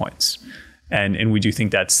basis points. And we do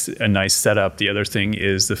think that's a nice setup. The other thing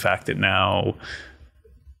is the fact that now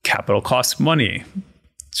capital costs money.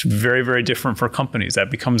 It's very, very different for companies. That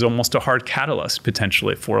becomes almost a hard catalyst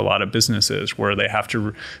potentially for a lot of businesses where they have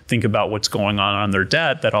to think about what's going on their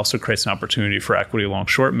debt. That also creates an opportunity for equity long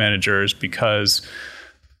short managers, because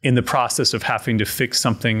in the process of having to fix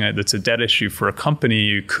something that's a debt issue for a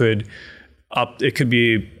company, it could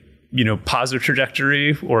be positive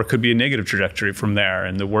trajectory, or it could be a negative trajectory from there.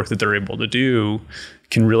 And the work that they're able to do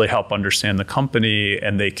can really help understand the company,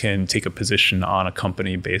 and they can take a position on a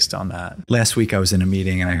company based on that. Last week I was in a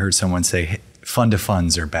meeting and I heard someone say fund of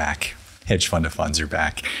funds are back. Hedge fund of funds are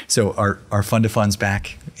back. So are fund of funds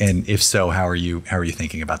back? And if so, how are you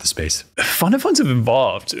thinking about the space? Fund of funds have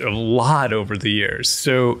evolved a lot over the years.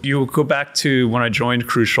 So you go back to when I joined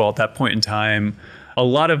Crewcial at that point in time. A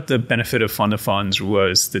lot of the benefit of funds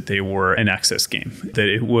was that they were an access game, that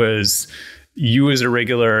it was you as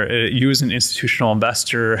an institutional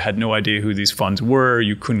investor had no idea who these funds were.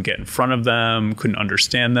 You couldn't get in front of them, couldn't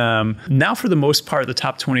understand them. Now, for the most part, the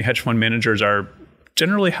top 20 hedge fund managers are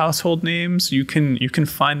generally household names. You can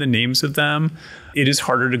find the names of them. It is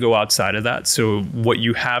harder to go outside of that. So what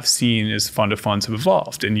you have seen is fund of funds have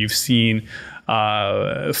evolved, and you've seen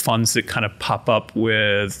funds that kind of pop up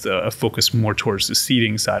with a focus more towards the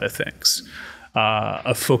seeding side of things,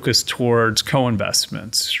 a focus towards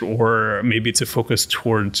co-investments, or maybe it's a focus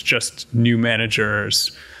towards just new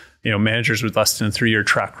managers, managers with less than a 3-year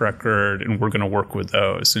track record, and we're going to work with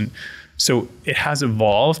those. And so it has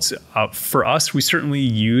evolved. For us, we certainly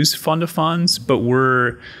use fund of funds, but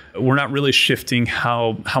we're not really shifting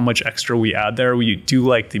how much extra we add there. We do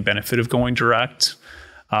like the benefit of going direct.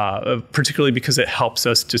 Particularly because it helps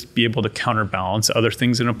us just be able to counterbalance other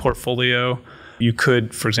things in a portfolio. You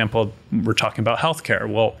could, for example, we're talking about healthcare.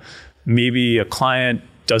 Well, maybe a client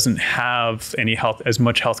doesn't have as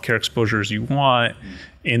much healthcare exposure as you want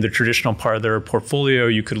in the traditional part of their portfolio.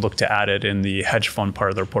 You could look to add it in the hedge fund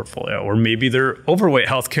part of their portfolio, or maybe they're overweight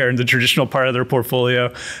healthcare in the traditional part of their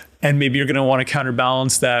portfolio. And maybe you're going to want to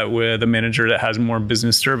counterbalance that with a manager that has more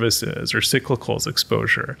business services or cyclicals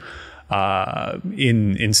exposure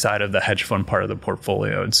inside of the hedge fund part of the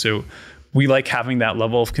portfolio. And so we like having that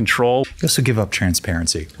level of control. You also give up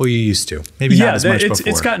transparency. Well, you used to. Maybe not as much before.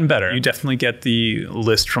 It's gotten better. You definitely get the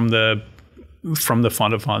list from the fund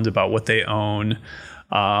of funds about what they own.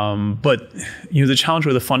 But the challenge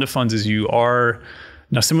with the fund of funds is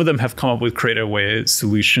now some of them have come up with creative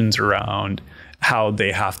solutions around how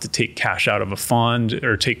they have to take cash out of a fund,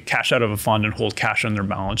 or take cash out of a fund and hold cash on their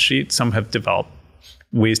balance sheet. Some have developed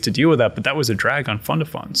ways to deal with that, but that was a drag on fund of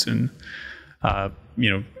funds, and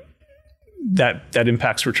that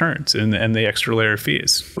impacts returns and the extra layer of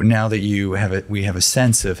fees. Now that we have a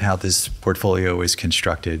sense of how this portfolio is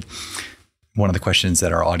constructed, one of the questions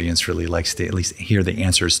that our audience really likes to at least hear the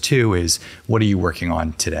answers to is, what are you working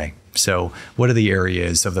on today? So what are the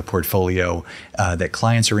areas of the portfolio that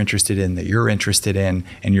clients are interested in, that you're interested in,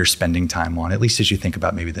 and you're spending time on, at least as you think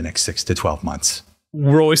about maybe the next 6 to 12 months?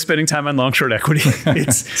 We're always spending time on long short equity. It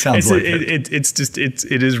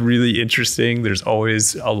is really interesting. There's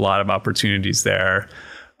always a lot of opportunities there.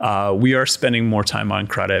 We are spending more time on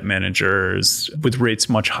credit managers with rates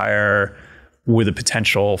much higher, with a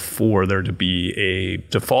potential for there to be a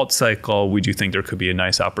default cycle. We do think there could be a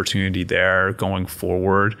nice opportunity there going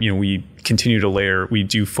forward. We continue to layer. We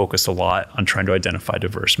do focus a lot on trying to identify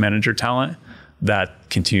diverse manager talent. That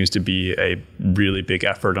continues to be a really big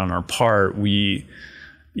effort on our part.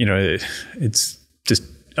 It's just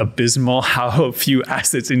abysmal how few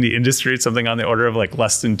assets in the industry. It's something on the order of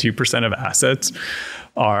less than 2% of assets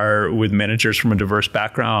are with managers from a diverse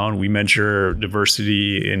background. We measure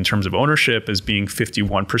diversity in terms of ownership as being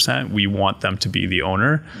 51%. We want them to be the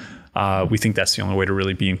owner. We think that's the only way to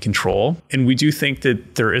really be in control. And we do think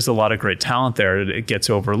that there is a lot of great talent there. It gets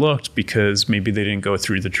overlooked because maybe they didn't go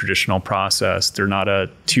through the traditional process. They're not a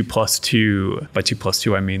 2+2. By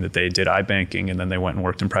 2+2, I mean that they did iBanking and then they went and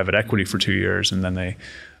worked in private equity for 2 years. And then they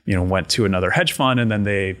went to another hedge fund and then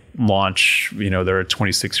they launch, they're a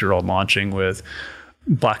 26-year-old launching with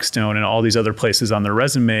Blackstone and all these other places on their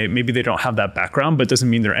resume. Maybe they don't have that background, but it doesn't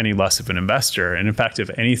mean they're any less of an investor. And in fact, if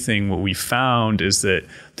anything, what we found is that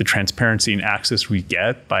the transparency and access we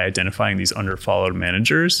get by identifying these underfollowed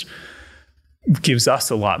managers gives us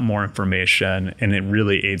a lot more information, and it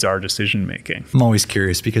really aids our decision making. I'm always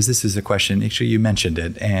curious because this is a question, actually you mentioned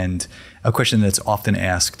it, and a question that's often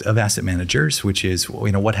asked of asset managers, which is,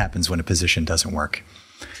 what happens when a position doesn't work?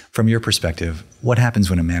 From your perspective, what happens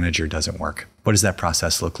when a manager doesn't work? What does that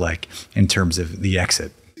process look like in terms of the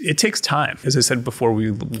exit? It takes time. As I said before,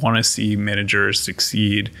 we want to see managers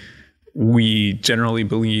succeed. We generally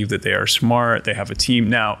believe that they are smart, they have a team.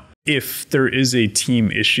 Now, if there is a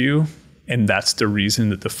team issue, and that's the reason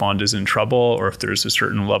that the fund is in trouble, or if there's a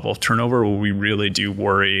certain level of turnover, where we really do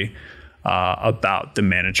worry about the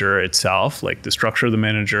manager itself, like the structure of the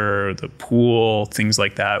manager, the pool, things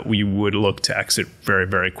like that, we would look to exit very,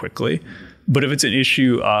 very quickly. But if it's an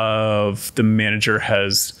issue of the manager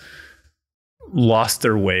has lost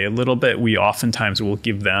their way a little bit, we oftentimes will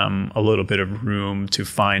give them a little bit of room to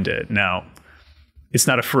find it. Now, it's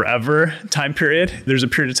not a forever time period. There's a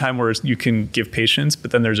period of time where you can give patience,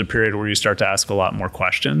 but then there's a period where you start to ask a lot more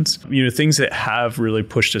questions. Things that have really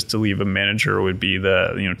pushed us to leave a manager would be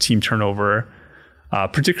the team turnover,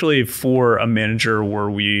 particularly for a manager where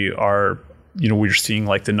we are, we're seeing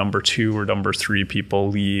like the number 2 or number 3 people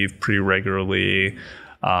leave pretty regularly.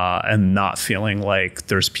 And not feeling like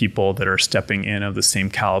there's people that are stepping in of the same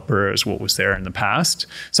caliber as what was there in the past.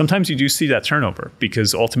 Sometimes you do see that turnover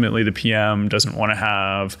because ultimately the PM doesn't want to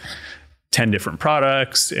have 10 different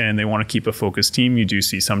products and they want to keep a focused team. You do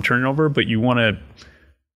see some turnover, but you want to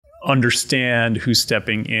understand who's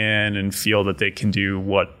stepping in and feel that they can do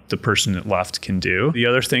what the person that left can do. The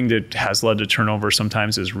other thing that has led to turnover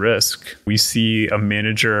sometimes is risk. We see a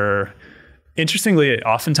manager. Interestingly, it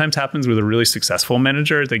oftentimes happens with a really successful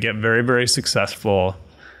manager. They get very, very successful.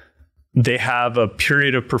 They have a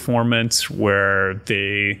period of performance where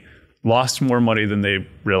they lost more money than they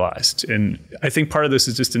realized. And I think part of this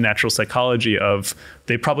is just a natural psychology of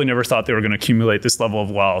they probably never thought they were going to accumulate this level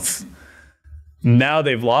of wealth. Now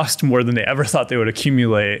they've lost more than they ever thought they would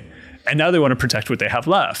accumulate. And now they want to protect what they have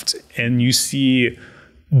left. And you see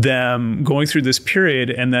them going through this period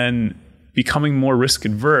and then becoming more risk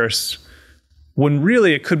adverse, when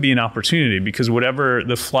really it could be an opportunity because whatever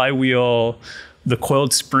the flywheel, the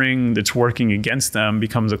coiled spring that's working against them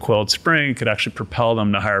becomes a coiled spring, could actually propel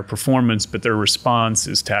them to higher performance, but their response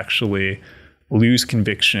is to actually lose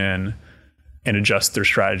conviction and adjust their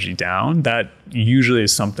strategy down. That usually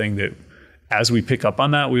is something that, as we pick up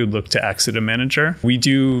on that, we would look to exit a manager. We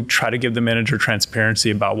do try to give the manager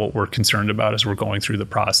transparency about what we're concerned about as we're going through the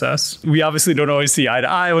process. We obviously don't always see eye to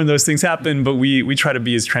eye when those things happen, but we try to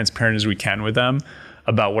be as transparent as we can with them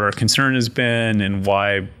about what our concern has been and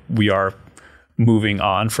why we are moving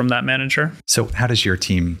on from that manager. So how does your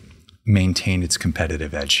team maintain its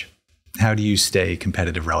competitive edge? How do you stay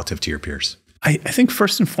competitive relative to your peers? I think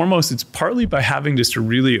first and foremost, it's partly by having just a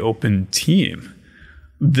really open team.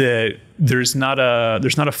 That there's not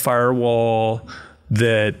a firewall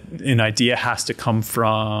that an idea has to come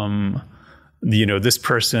from, this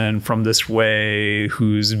person from this way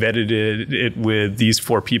who's vetted it with these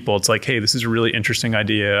 4 people. It's like, hey, this is a really interesting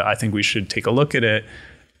idea. I think we should take a look at it.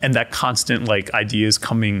 And that constant ideas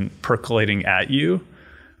percolating at you,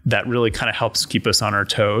 that really kind of helps keep us on our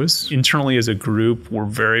toes. Internally as a group, we're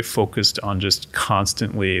very focused on just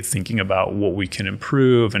constantly thinking about what we can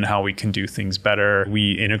improve and how we can do things better.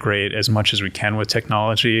 We integrate as much as we can with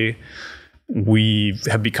technology. We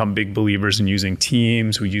have become big believers in using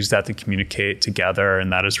Teams. We use that to communicate together,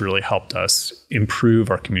 and that has really helped us improve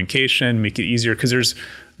our communication, make it easier, because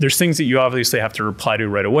there's things that you obviously have to reply to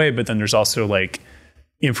right away, but then there's also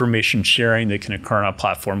information sharing that can occur on a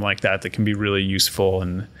platform like that can be really useful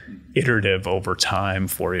and iterative over time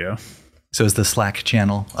for you. So is the Slack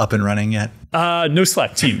channel up and running yet? No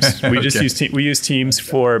Slack, Teams. We just use Teams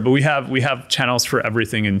but we have channels for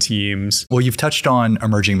everything in Teams. Well, you've touched on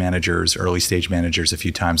emerging managers, early stage managers a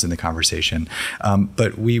few times in the conversation,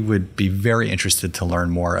 but we would be very interested to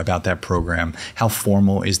learn more about that program. How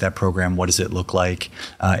formal is that program? What does it look like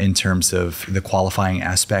in terms of the qualifying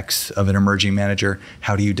aspects of an emerging manager?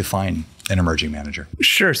 How do you define an emerging manager?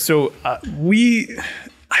 Sure. So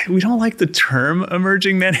we don't like the term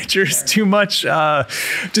emerging managers too much,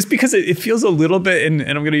 just because it feels a little bit, and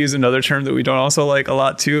I'm going to use another term that we don't also like a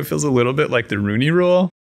lot too. It feels a little bit like the Rooney Rule,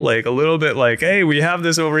 like a little bit like, hey, we have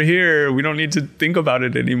this over here. We don't need to think about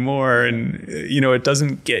it anymore. And, it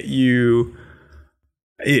doesn't get you,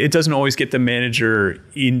 it doesn't always get the manager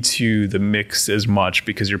into the mix as much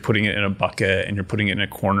because you're putting it in a bucket and you're putting it in a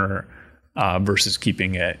corner versus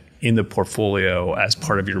keeping it in the portfolio as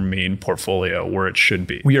part of your main portfolio where it should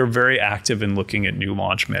be. We are very active in looking at new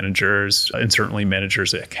launch managers and certainly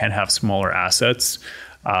managers that can have smaller assets,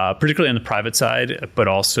 particularly on the private side, but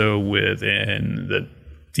also within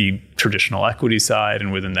the traditional equity side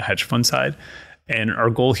and within the hedge fund side. And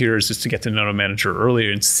our goal here is just to get to know a manager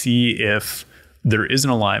earlier and see if there is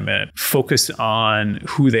an alignment, focus on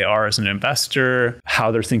who they are as an investor,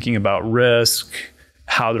 how they're thinking about risk,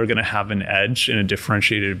 how they're going to have an edge and a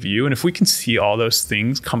differentiated view. And if we can see all those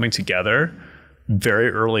things coming together very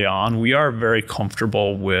early on, we are very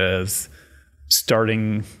comfortable with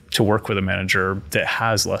starting to work with a manager that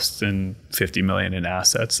has less than 50 million in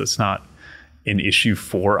assets. That's not an issue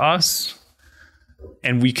for us.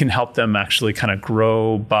 And we can help them actually kind of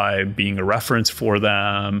grow by being a reference for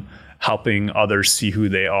them, helping others see who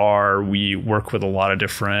they are. We work with a lot of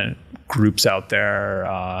different groups out there,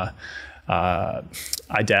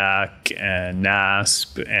 IDAC and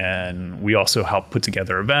NASP, and we also help put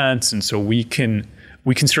together events. And so we can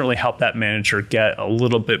certainly help that manager get a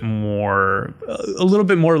little bit more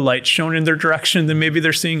light shown in their direction than maybe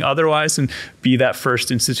they're seeing otherwise, and be that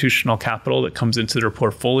first institutional capital that comes into their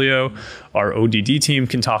portfolio. Our ODD team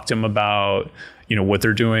can talk to them about what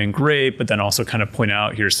they're doing great, but then also kind of point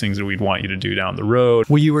out, here's things that we'd want you to do down the road.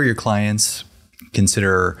 Will you or your clients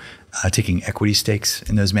consider taking equity stakes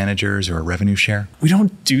in those managers or a revenue share? We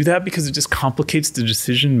don't do that because it just complicates the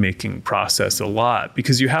decision-making process a lot,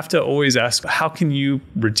 because you have to always ask, how can you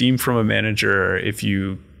redeem from a manager if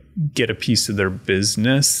you get a piece of their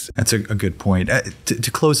business? That's a good point.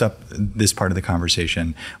 To close up this part of the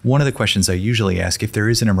conversation, one of the questions I usually ask if there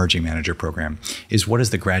is an emerging manager program is, what does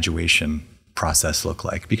the graduation process look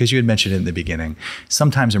like? Because you had mentioned it in the beginning,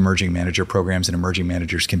 sometimes emerging manager programs and emerging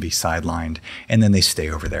managers can be sidelined and then they stay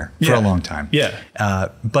over there for a long time.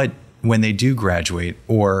 But when they do graduate,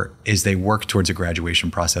 or as they work towards a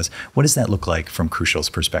graduation process, what does that look like from Crewcial's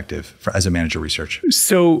perspective as a manager research?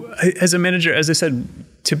 So as a manager, as I said,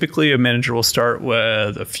 typically a manager will start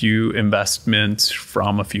with a few investments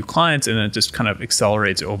from a few clients, and it just kind of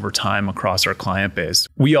accelerates over time across our client base.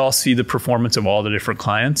 We all see the performance of all the different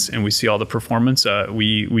clients, and we see all the performance.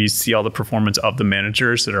 We see all the performance of the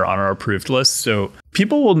managers that are on our approved list. So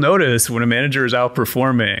people will notice when a manager is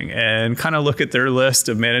outperforming and kind of look at their list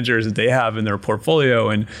of managers that they have in their portfolio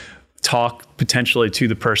and talk potentially to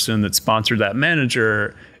the person that sponsored that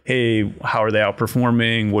manager. Hey, how are they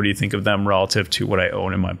outperforming? What do you think of them relative to what I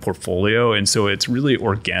own in my portfolio? And so it's really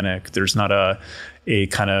organic. There's not a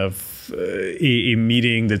kind of a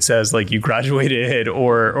meeting that says like you graduated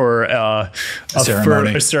or a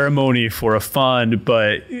ceremony for a fund.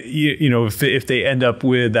 But if they end up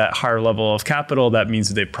with that higher level of capital, that means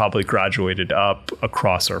that they probably graduated up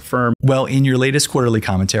across our firm. Well, in your latest quarterly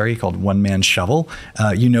commentary called One Man Shovel,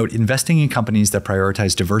 you note investing in companies that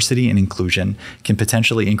prioritize diversity and inclusion can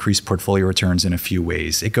potentially increase portfolio returns in a few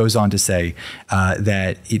ways. It goes on to say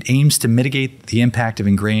that it aims to mitigate the impact of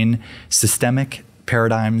ingrained systemic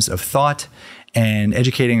paradigms of thought and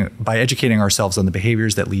by educating ourselves on the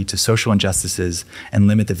behaviors that lead to social injustices and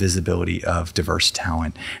limit the visibility of diverse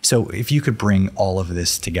talent. So if you could bring all of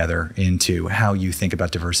this together into how you think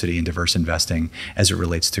about diversity and diverse investing as it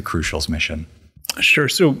relates to Crewcial's mission. Sure.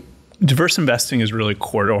 So diverse investing is really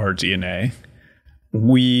core to our DNA.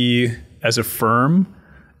 We, as a firm,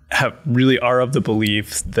 really are of the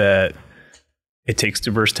belief that it takes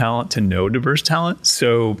diverse talent to know diverse talent.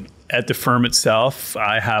 So at the firm itself,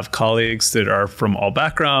 I have colleagues that are from all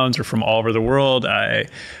backgrounds or from all over the world. One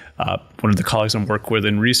of the colleagues I'm working with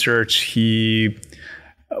in research, he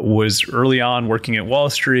was early on working at Wall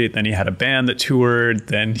Street. Then he had a band that toured.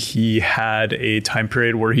 Then he had a time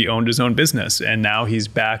period where he owned his own business. And now he's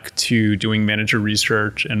back to doing manager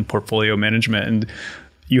research and portfolio management. And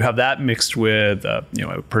you have that mixed with a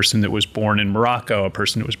person that was born in Morocco, a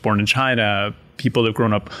person that was born in China, people that have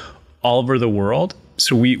grown up all over the world.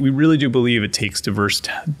 So we really do believe it takes diverse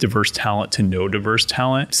talent to know diverse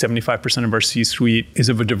talent. 75% of our C-suite is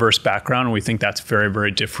of a diverse background, and we think that's very, very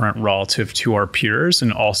different relative to our peers,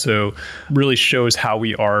 and also really shows how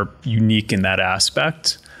we are unique in that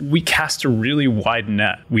aspect. We cast a really wide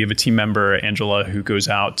net. We have a team member, Angela, who goes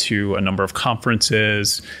out to a number of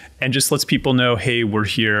conferences and just lets people know, hey, we're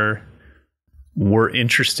here. we're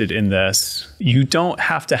interested in this. You don't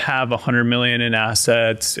have to have $100 million in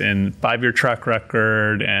assets and 5-year track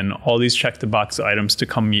record and all these check the box items to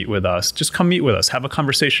come meet with us. Just come meet with us, have a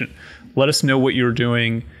conversation. Let us know what you're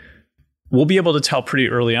doing. We'll be able to tell pretty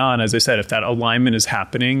early on, as I said, if that alignment is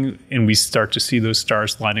happening and we start to see those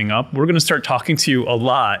stars lining up, we're going to start talking to you a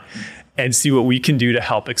lot and see what we can do to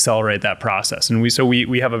help accelerate that process. And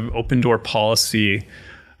we have an open door policy.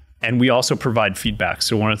 And we also provide feedback.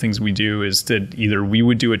 So one of the things we do is that either we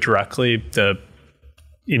would do it directly, the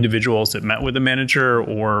individuals that met with the manager,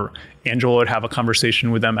 or Angela would have a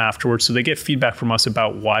conversation with them afterwards. So they get feedback from us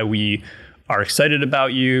about why we are excited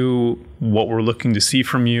about you, what we're looking to see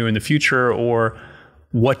from you in the future, or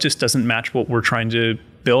what just doesn't match what we're trying to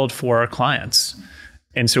build for our clients.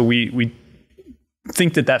 And so we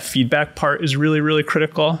think that feedback part is really, really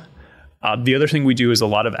critical. The other thing we do is a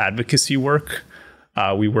lot of advocacy work.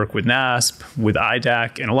 We work with NASP, with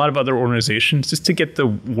IDAC, and a lot of other organizations just to get the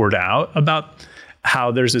word out about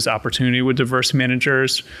how there's this opportunity with diverse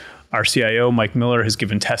managers. Our CIO, Mike Miller, has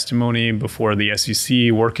given testimony before the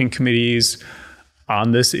SEC working committees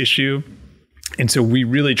on this issue. And so we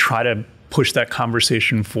really try to push that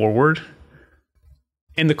conversation forward.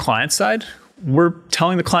 In the client side, we're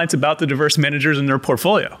telling the clients about the diverse managers in their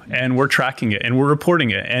portfolio, and we're tracking it and we're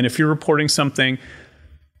reporting it. And if you're reporting something,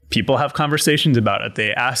 people have conversations about it.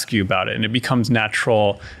 They ask you about it, and it becomes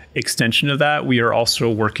natural extension of that. We are also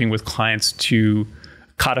working with clients to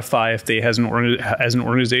codify if they, as an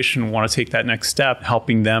organization, want to take that next step,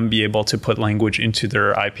 helping them be able to put language into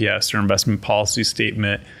their IPS or investment policy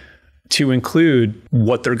statement to include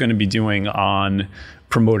what they're going to be doing on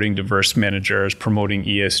promoting diverse managers, promoting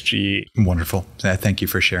ESG. Wonderful. Thank you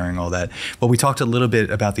for sharing all that. Well, we talked a little bit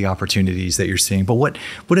about the opportunities that you're seeing, but what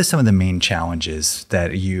are some of the main challenges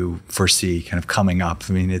that you foresee kind of coming up?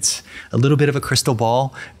 I mean, it's a little bit of a crystal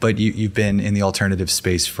ball, but you've been in the alternative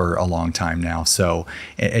space for a long time now. So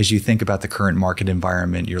as you think about the current market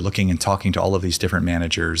environment, you're looking and talking to all of these different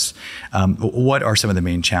managers. What are some of the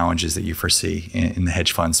main challenges that you foresee in the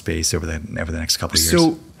hedge fund space over the next couple of years?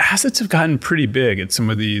 So assets have gotten pretty big at some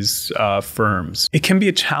of these firms. It can be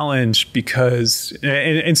a challenge because,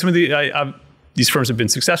 and some of these firms have been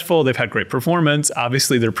successful. They've had great performance.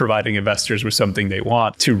 Obviously, they're providing investors with something they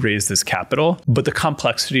want to raise this capital. But the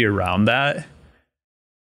complexity around that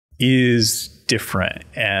is different.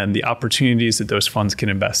 And the opportunities that those funds can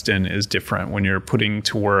invest in is different. When you're putting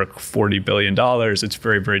to work $40 billion, it's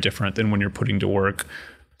very, very different than when you're putting to work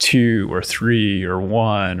 2 or 3 or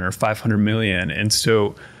 1 or 500 million. And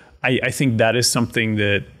so I think that is something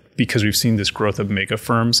that, because we've seen this growth of mega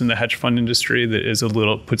firms in the hedge fund industry, that is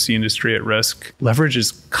puts the industry at risk. Leverage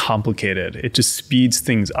is complicated. It just speeds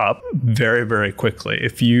things up very, very quickly.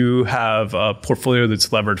 If you have a portfolio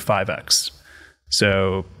that's levered 5x,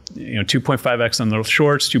 so 2.5x on the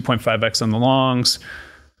shorts, 2.5x on the longs,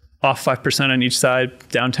 off 5% on each side,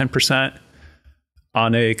 down 10%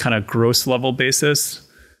 on a kind of gross level basis,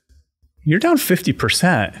 you're down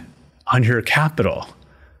 50% on your capital.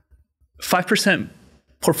 5%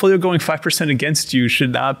 portfolio going 5% against you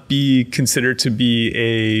should not be considered to be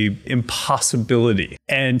a impossibility.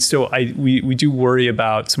 And so we do worry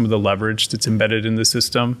about some of the leverage that's embedded in the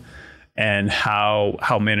system and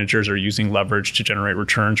how managers are using leverage to generate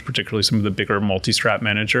returns, particularly some of the bigger multi-strat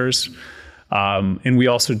managers. And we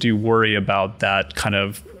also do worry about that kind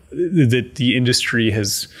of, that the industry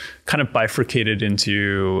has kind of bifurcated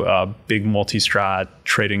into big multi-strat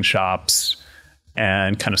trading shops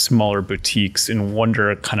and kind of smaller boutiques, and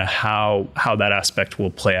wonder kind of how that aspect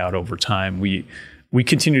will play out over time. We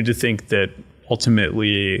continue to think that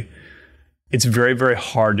ultimately it's very, very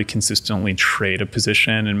hard to consistently trade a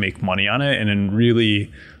position and make money on it. And then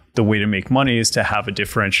really the way to make money is to have a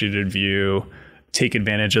differentiated view, take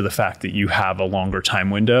advantage of the fact that you have a longer time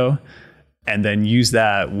window, and then use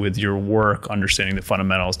that with your work, understanding the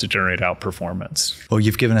fundamentals to generate outperformance. Well,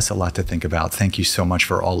 you've given us a lot to think about. Thank you so much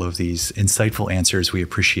for all of these insightful answers. We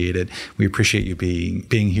appreciate it. We appreciate you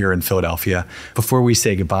being here in Philadelphia. Before we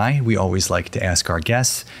say goodbye, we always like to ask our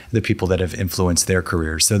guests, the people that have influenced their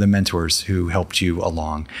careers, so the mentors who helped you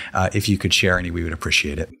along. If you could share any, we would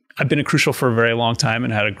appreciate it. I've been at Crewcial for a very long time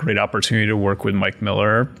and had a great opportunity to work with Mike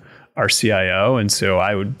Miller, our CIO. And so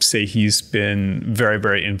I would say he's been very,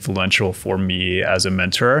 very influential for me as a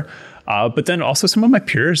mentor. But then also some of my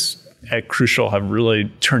peers at Crewcial have really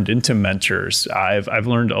turned into mentors. I've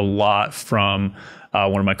learned a lot from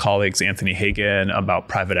one of my colleagues, Anthony Hagan, about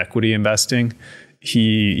private equity investing.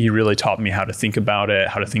 He really taught me how to think about it,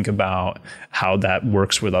 how to think about how that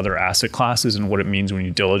works with other asset classes and what it means when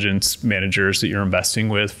you diligence managers that you're investing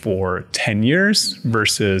with for 10 years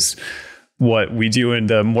versus what we do in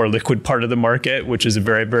the more liquid part of the market, which is a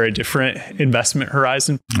very, very different investment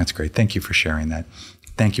horizon. That's great. Thank you for sharing that.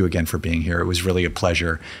 Thank you again for being here. It was really a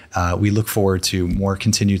pleasure. We look forward to more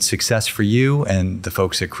continued success for you and the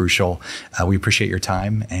folks at Crewcial. We appreciate your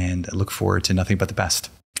time and look forward to nothing but the best.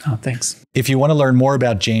 Oh, thanks. If you want to learn more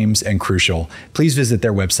about James and Crewcial, please visit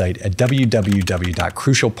their website at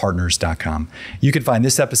www.crucialpartners.com. You can find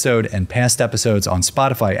this episode and past episodes on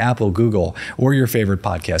Spotify, Apple, Google, or your favorite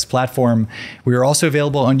podcast platform. We are also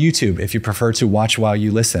available on YouTube if you prefer to watch while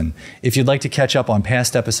you listen. If you'd like to catch up on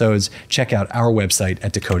past episodes, check out our website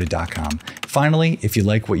at dakota.com. Finally, if you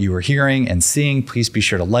like what you are hearing and seeing, please be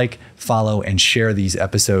sure to like, follow, and share these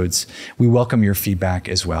episodes. We welcome your feedback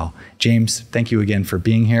as well. James, thank you again for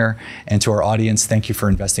being here. And to our audience, thank you for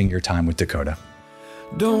investing your time with Dakota.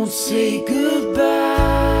 Don't say good.